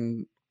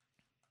headline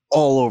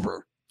all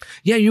over.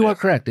 Yeah, you are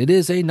correct. It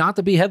is a not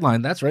the be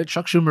headline. That's right.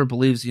 Chuck Schumer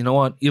believes, you know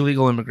what?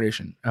 Illegal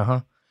immigration.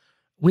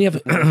 We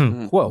have,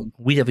 quote,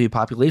 we have a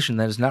population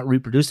that is not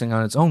reproducing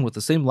on its own with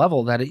the same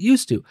level that it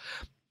used to.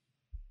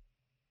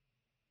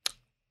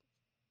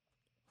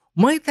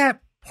 Might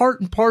that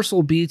part and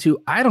parcel be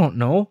to, I don't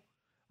know,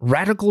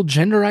 radical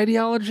gender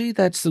ideology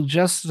that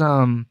suggests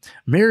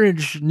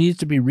marriage needs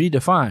to be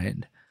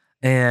redefined,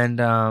 and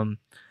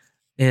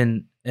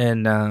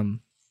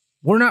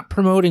we're not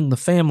promoting the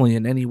family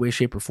in any way,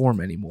 shape, or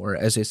form anymore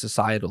as a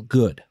societal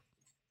good,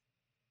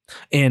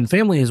 and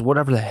family is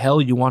whatever the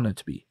hell you want it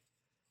to be.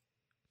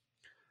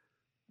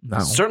 No.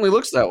 It certainly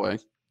looks that way.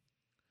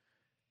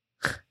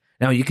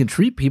 Now you can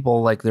treat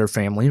people like they're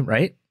family,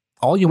 right?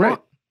 All you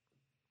want.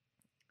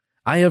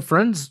 I have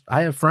friends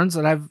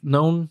that I've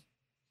known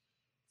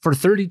for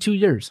 32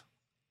 years.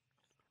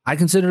 I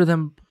consider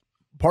them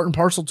part and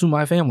parcel to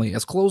my family,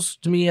 as close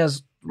to me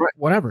as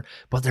whatever,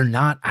 but they're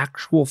not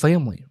actual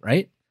family,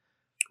 right?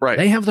 Right.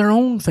 They have their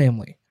own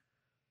family.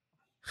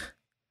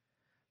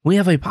 We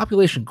have a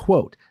population,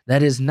 quote,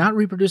 that is not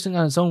reproducing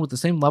on its own with the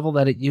same level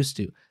that it used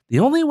to. The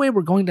only way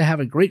we're going to have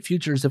a great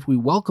future is if we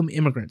welcome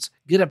immigrants,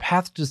 get a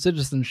path to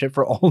citizenship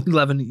for all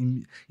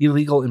 11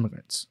 illegal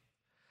immigrants.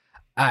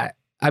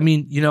 I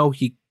mean,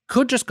 he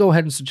could just go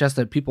ahead and suggest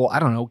that people,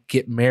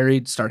 get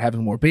married, start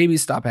having more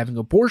babies, stop having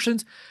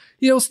abortions,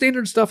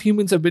 standard stuff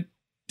humans have been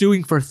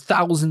doing for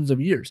thousands of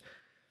years.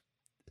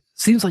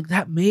 Seems like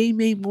that may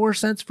make more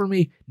sense from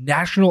a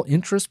national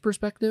interest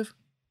perspective.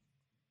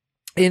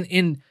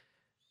 In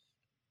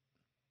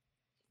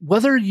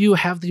whether you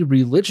have the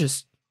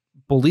religious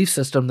belief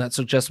system that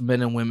suggests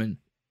men and women,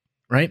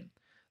 right?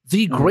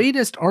 The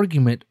greatest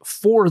argument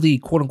for the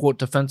quote unquote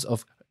defense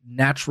of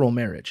natural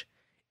marriage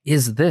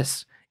is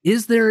this.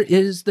 Is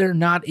there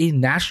not a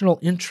national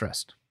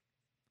interest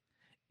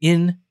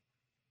in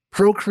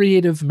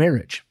procreative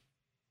marriage?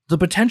 The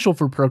potential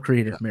for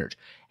procreative marriage?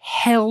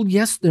 Hell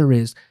yes, there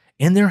is.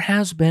 And there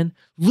has been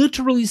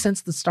literally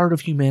since the start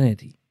of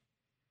humanity.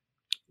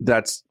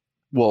 That's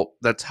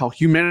how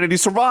humanity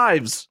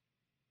survives.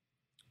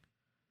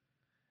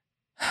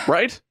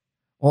 Right?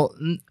 Well,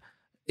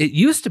 it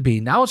used to be.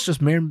 Now it's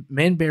just man,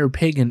 bear,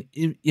 pig, and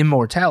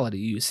immortality,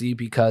 you see,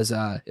 because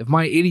if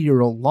my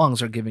 80-year-old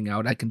lungs are giving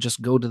out, I can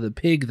just go to the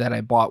pig that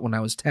I bought when I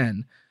was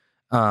 10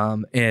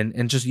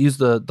 and just use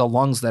the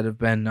lungs that have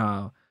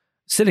been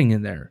sitting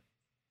in there.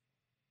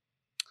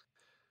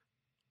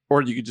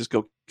 Or you could just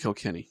go kill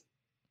Kenny.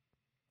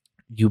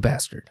 You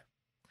bastard.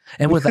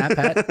 And with that,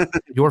 Pat,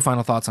 your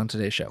final thoughts on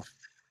today's show.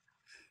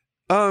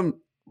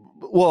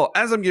 Well,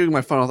 as I'm giving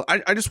my final,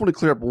 I just want to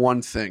clear up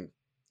one thing.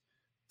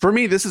 For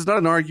me, this is not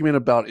an argument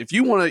about if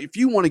you want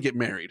to get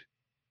married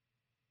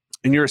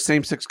and you're a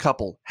same-sex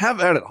couple, have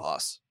at it,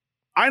 Haas.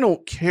 I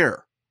don't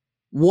care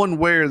one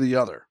way or the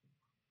other.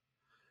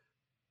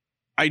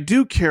 I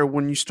do care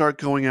when you start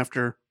going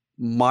after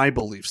my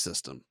belief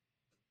system.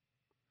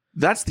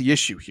 That's the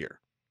issue here.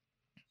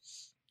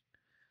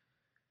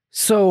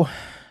 So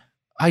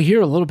I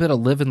hear a little bit of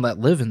live and let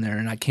live in there,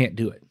 and I can't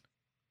do it.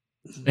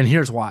 And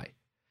here's why.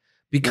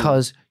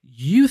 Because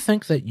you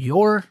think that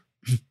your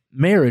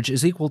marriage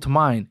is equal to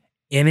mine,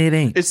 and it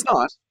ain't. It's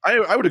not.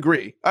 I would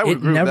agree. I would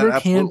agree with that. It never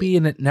can be,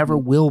 and it never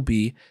will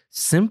be,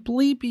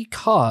 simply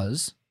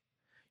because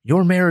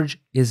your marriage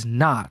is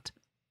not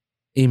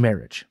a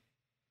marriage.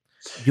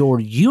 Your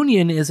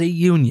union is a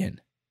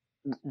union.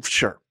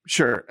 Sure.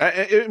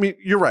 I mean,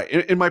 you're right.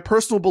 In my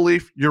personal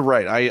belief, you're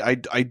right.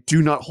 I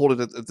do not hold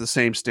it at the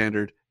same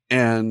standard,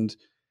 and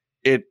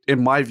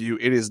in my view,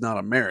 it is not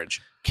a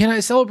marriage. Can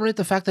I celebrate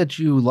the fact that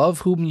you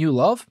love whom you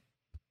love?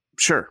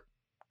 Sure.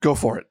 Go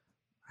for it.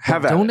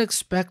 Don't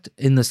expect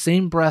in the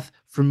same breath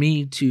for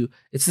me to...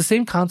 It's the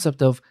same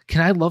concept of,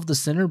 can I love the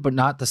sinner but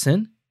not the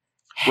sin?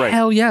 Right.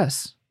 Hell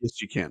yes.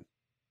 Yes, you can.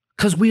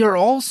 Because we are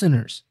all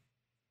sinners.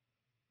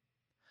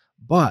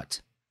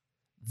 But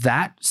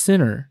that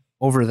sinner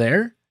over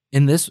there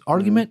in this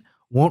argument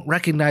won't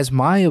recognize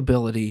my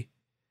ability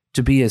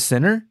to be a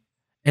sinner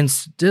and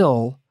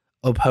still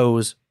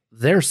oppose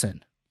their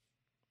sin.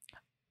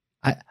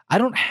 I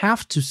don't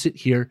have to sit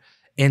here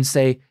and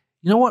say,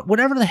 you know what,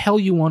 whatever the hell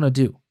you want to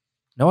do.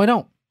 No, I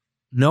don't.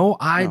 No,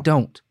 I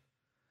don't.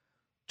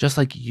 Just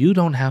like you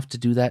don't have to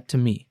do that to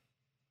me.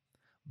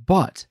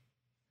 But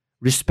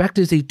respect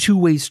is a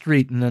two-way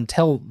street, and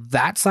until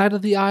that side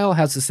of the aisle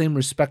has the same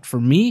respect for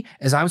me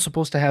as I'm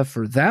supposed to have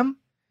for them,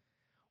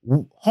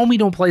 homie,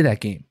 don't play that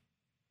game.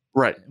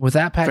 Right. With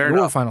that, Pat,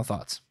 your final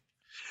thoughts.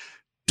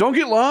 Don't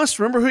get lost.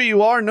 Remember who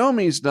you are. No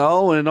means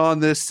no. And on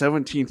this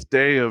 17th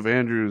day of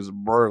Andrew's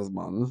birth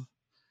month,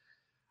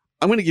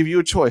 I'm going to give you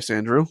a choice,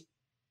 Andrew.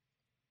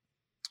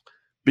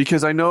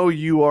 Because I know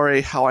you are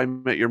a How I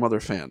Met Your Mother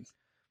fan.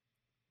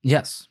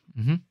 Yes.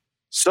 Mm-hmm.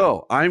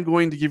 So I'm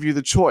going to give you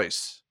the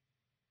choice.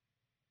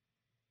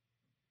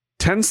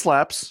 10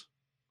 slaps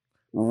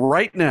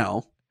right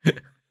now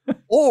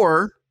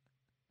or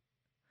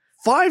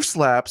 5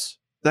 slaps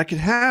that could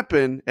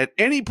happen at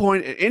any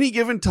point, at any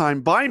given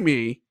time by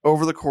me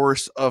over the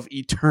course of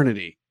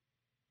eternity.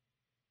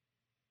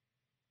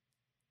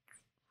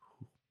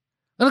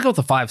 I'm going to go with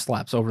the 5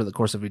 slaps over the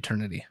course of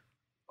eternity.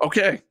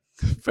 Okay,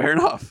 fair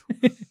enough.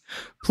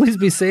 Please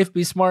be safe,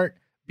 be smart,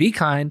 be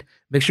kind.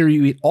 Make sure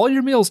you eat all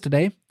your meals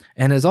today.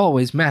 And as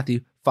always,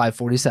 Matthew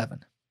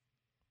 5:47.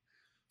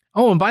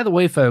 Oh, and by the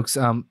way, folks,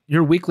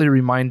 your weekly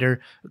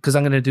reminder, because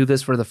I'm going to do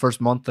this for the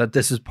first month, that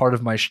this is part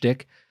of my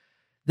shtick.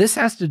 This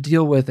has to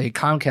deal with a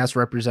Comcast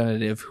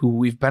representative who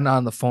we've been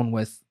on the phone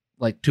with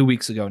like 2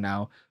 weeks ago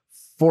now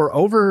for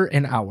over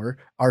an hour.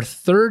 Our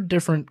third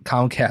different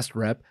Comcast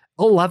rep,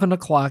 11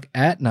 o'clock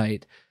at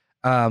night,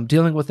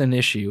 dealing with an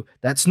issue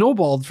that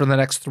snowballed for the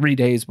next 3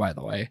 days, by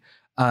the way,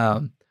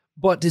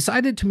 but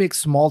decided to make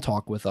small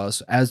talk with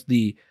us as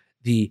the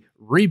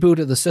reboot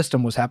of the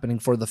system was happening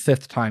for the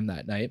 5th time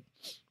that night,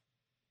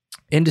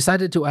 and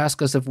decided to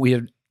ask us if we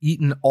had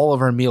eaten all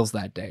of our meals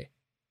that day.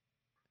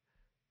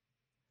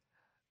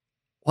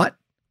 What?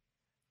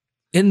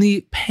 In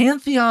the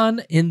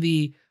pantheon, in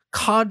the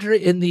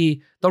cadre, in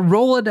the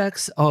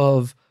Rolodex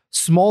of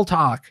small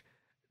talk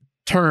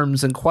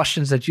terms and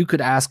questions that you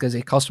could ask as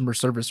a customer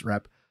service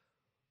rep,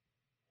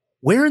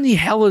 where in the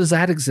hell does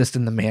that exist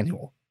in the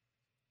manual?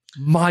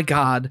 My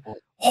God,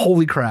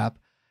 holy crap.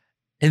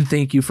 And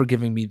thank you for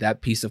giving me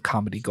that piece of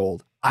comedy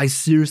gold. I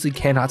seriously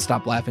cannot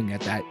stop laughing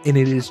at that, and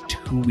it is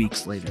 2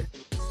 weeks later.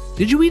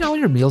 Did you eat all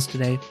your meals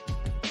today?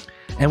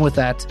 And with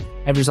that,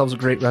 have yourselves a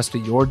great rest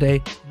of your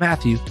day.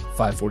 Matthew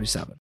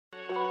 5:47.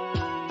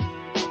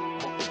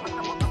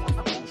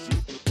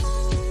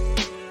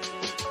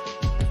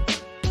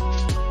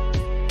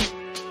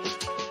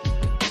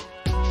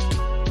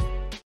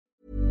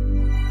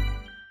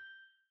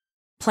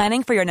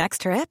 Planning for your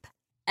next trip?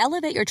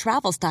 Elevate your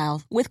travel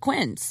style with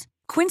Quince.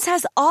 Quince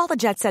has all the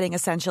jet-setting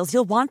essentials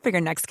you'll want for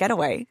your next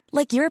getaway,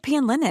 like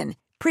European linen,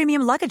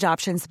 premium luggage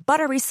options,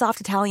 buttery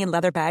soft Italian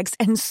leather bags,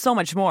 and so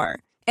much more.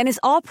 And is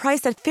all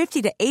priced at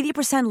 50 to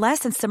 80% less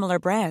than similar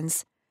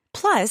brands.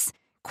 Plus,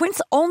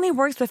 Quince only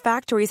works with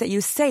factories that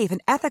use safe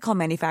and ethical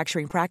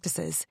manufacturing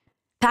practices.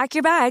 Pack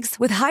your bags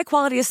with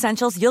high-quality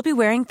essentials you'll be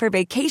wearing for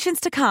vacations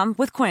to come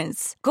with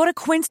Quince. Go to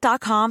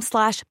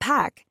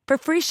quince.com/pack for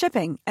free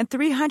shipping and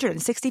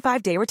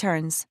 365-day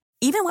returns.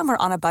 Even when we're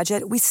on a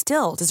budget, we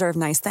still deserve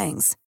nice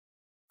things.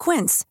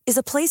 Quince is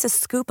a place to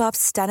scoop up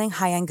stunning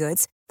high-end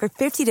goods for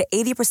 50 to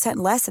 80%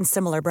 less than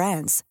similar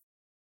brands.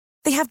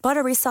 They have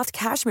buttery soft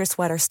cashmere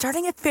sweaters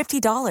starting at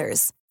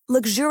 $50,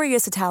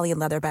 luxurious Italian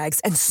leather bags,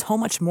 and so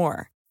much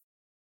more.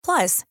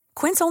 Plus,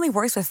 Quince only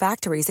works with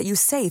factories that use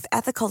safe,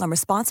 ethical, and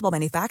responsible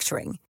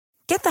manufacturing.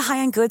 Get the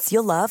high-end goods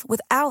you'll love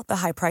without the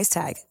high price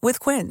tag with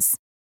Quince.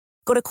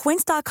 Go to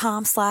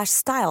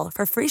quince.com/style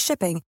for free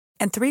shipping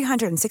and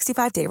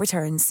 365-day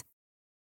returns.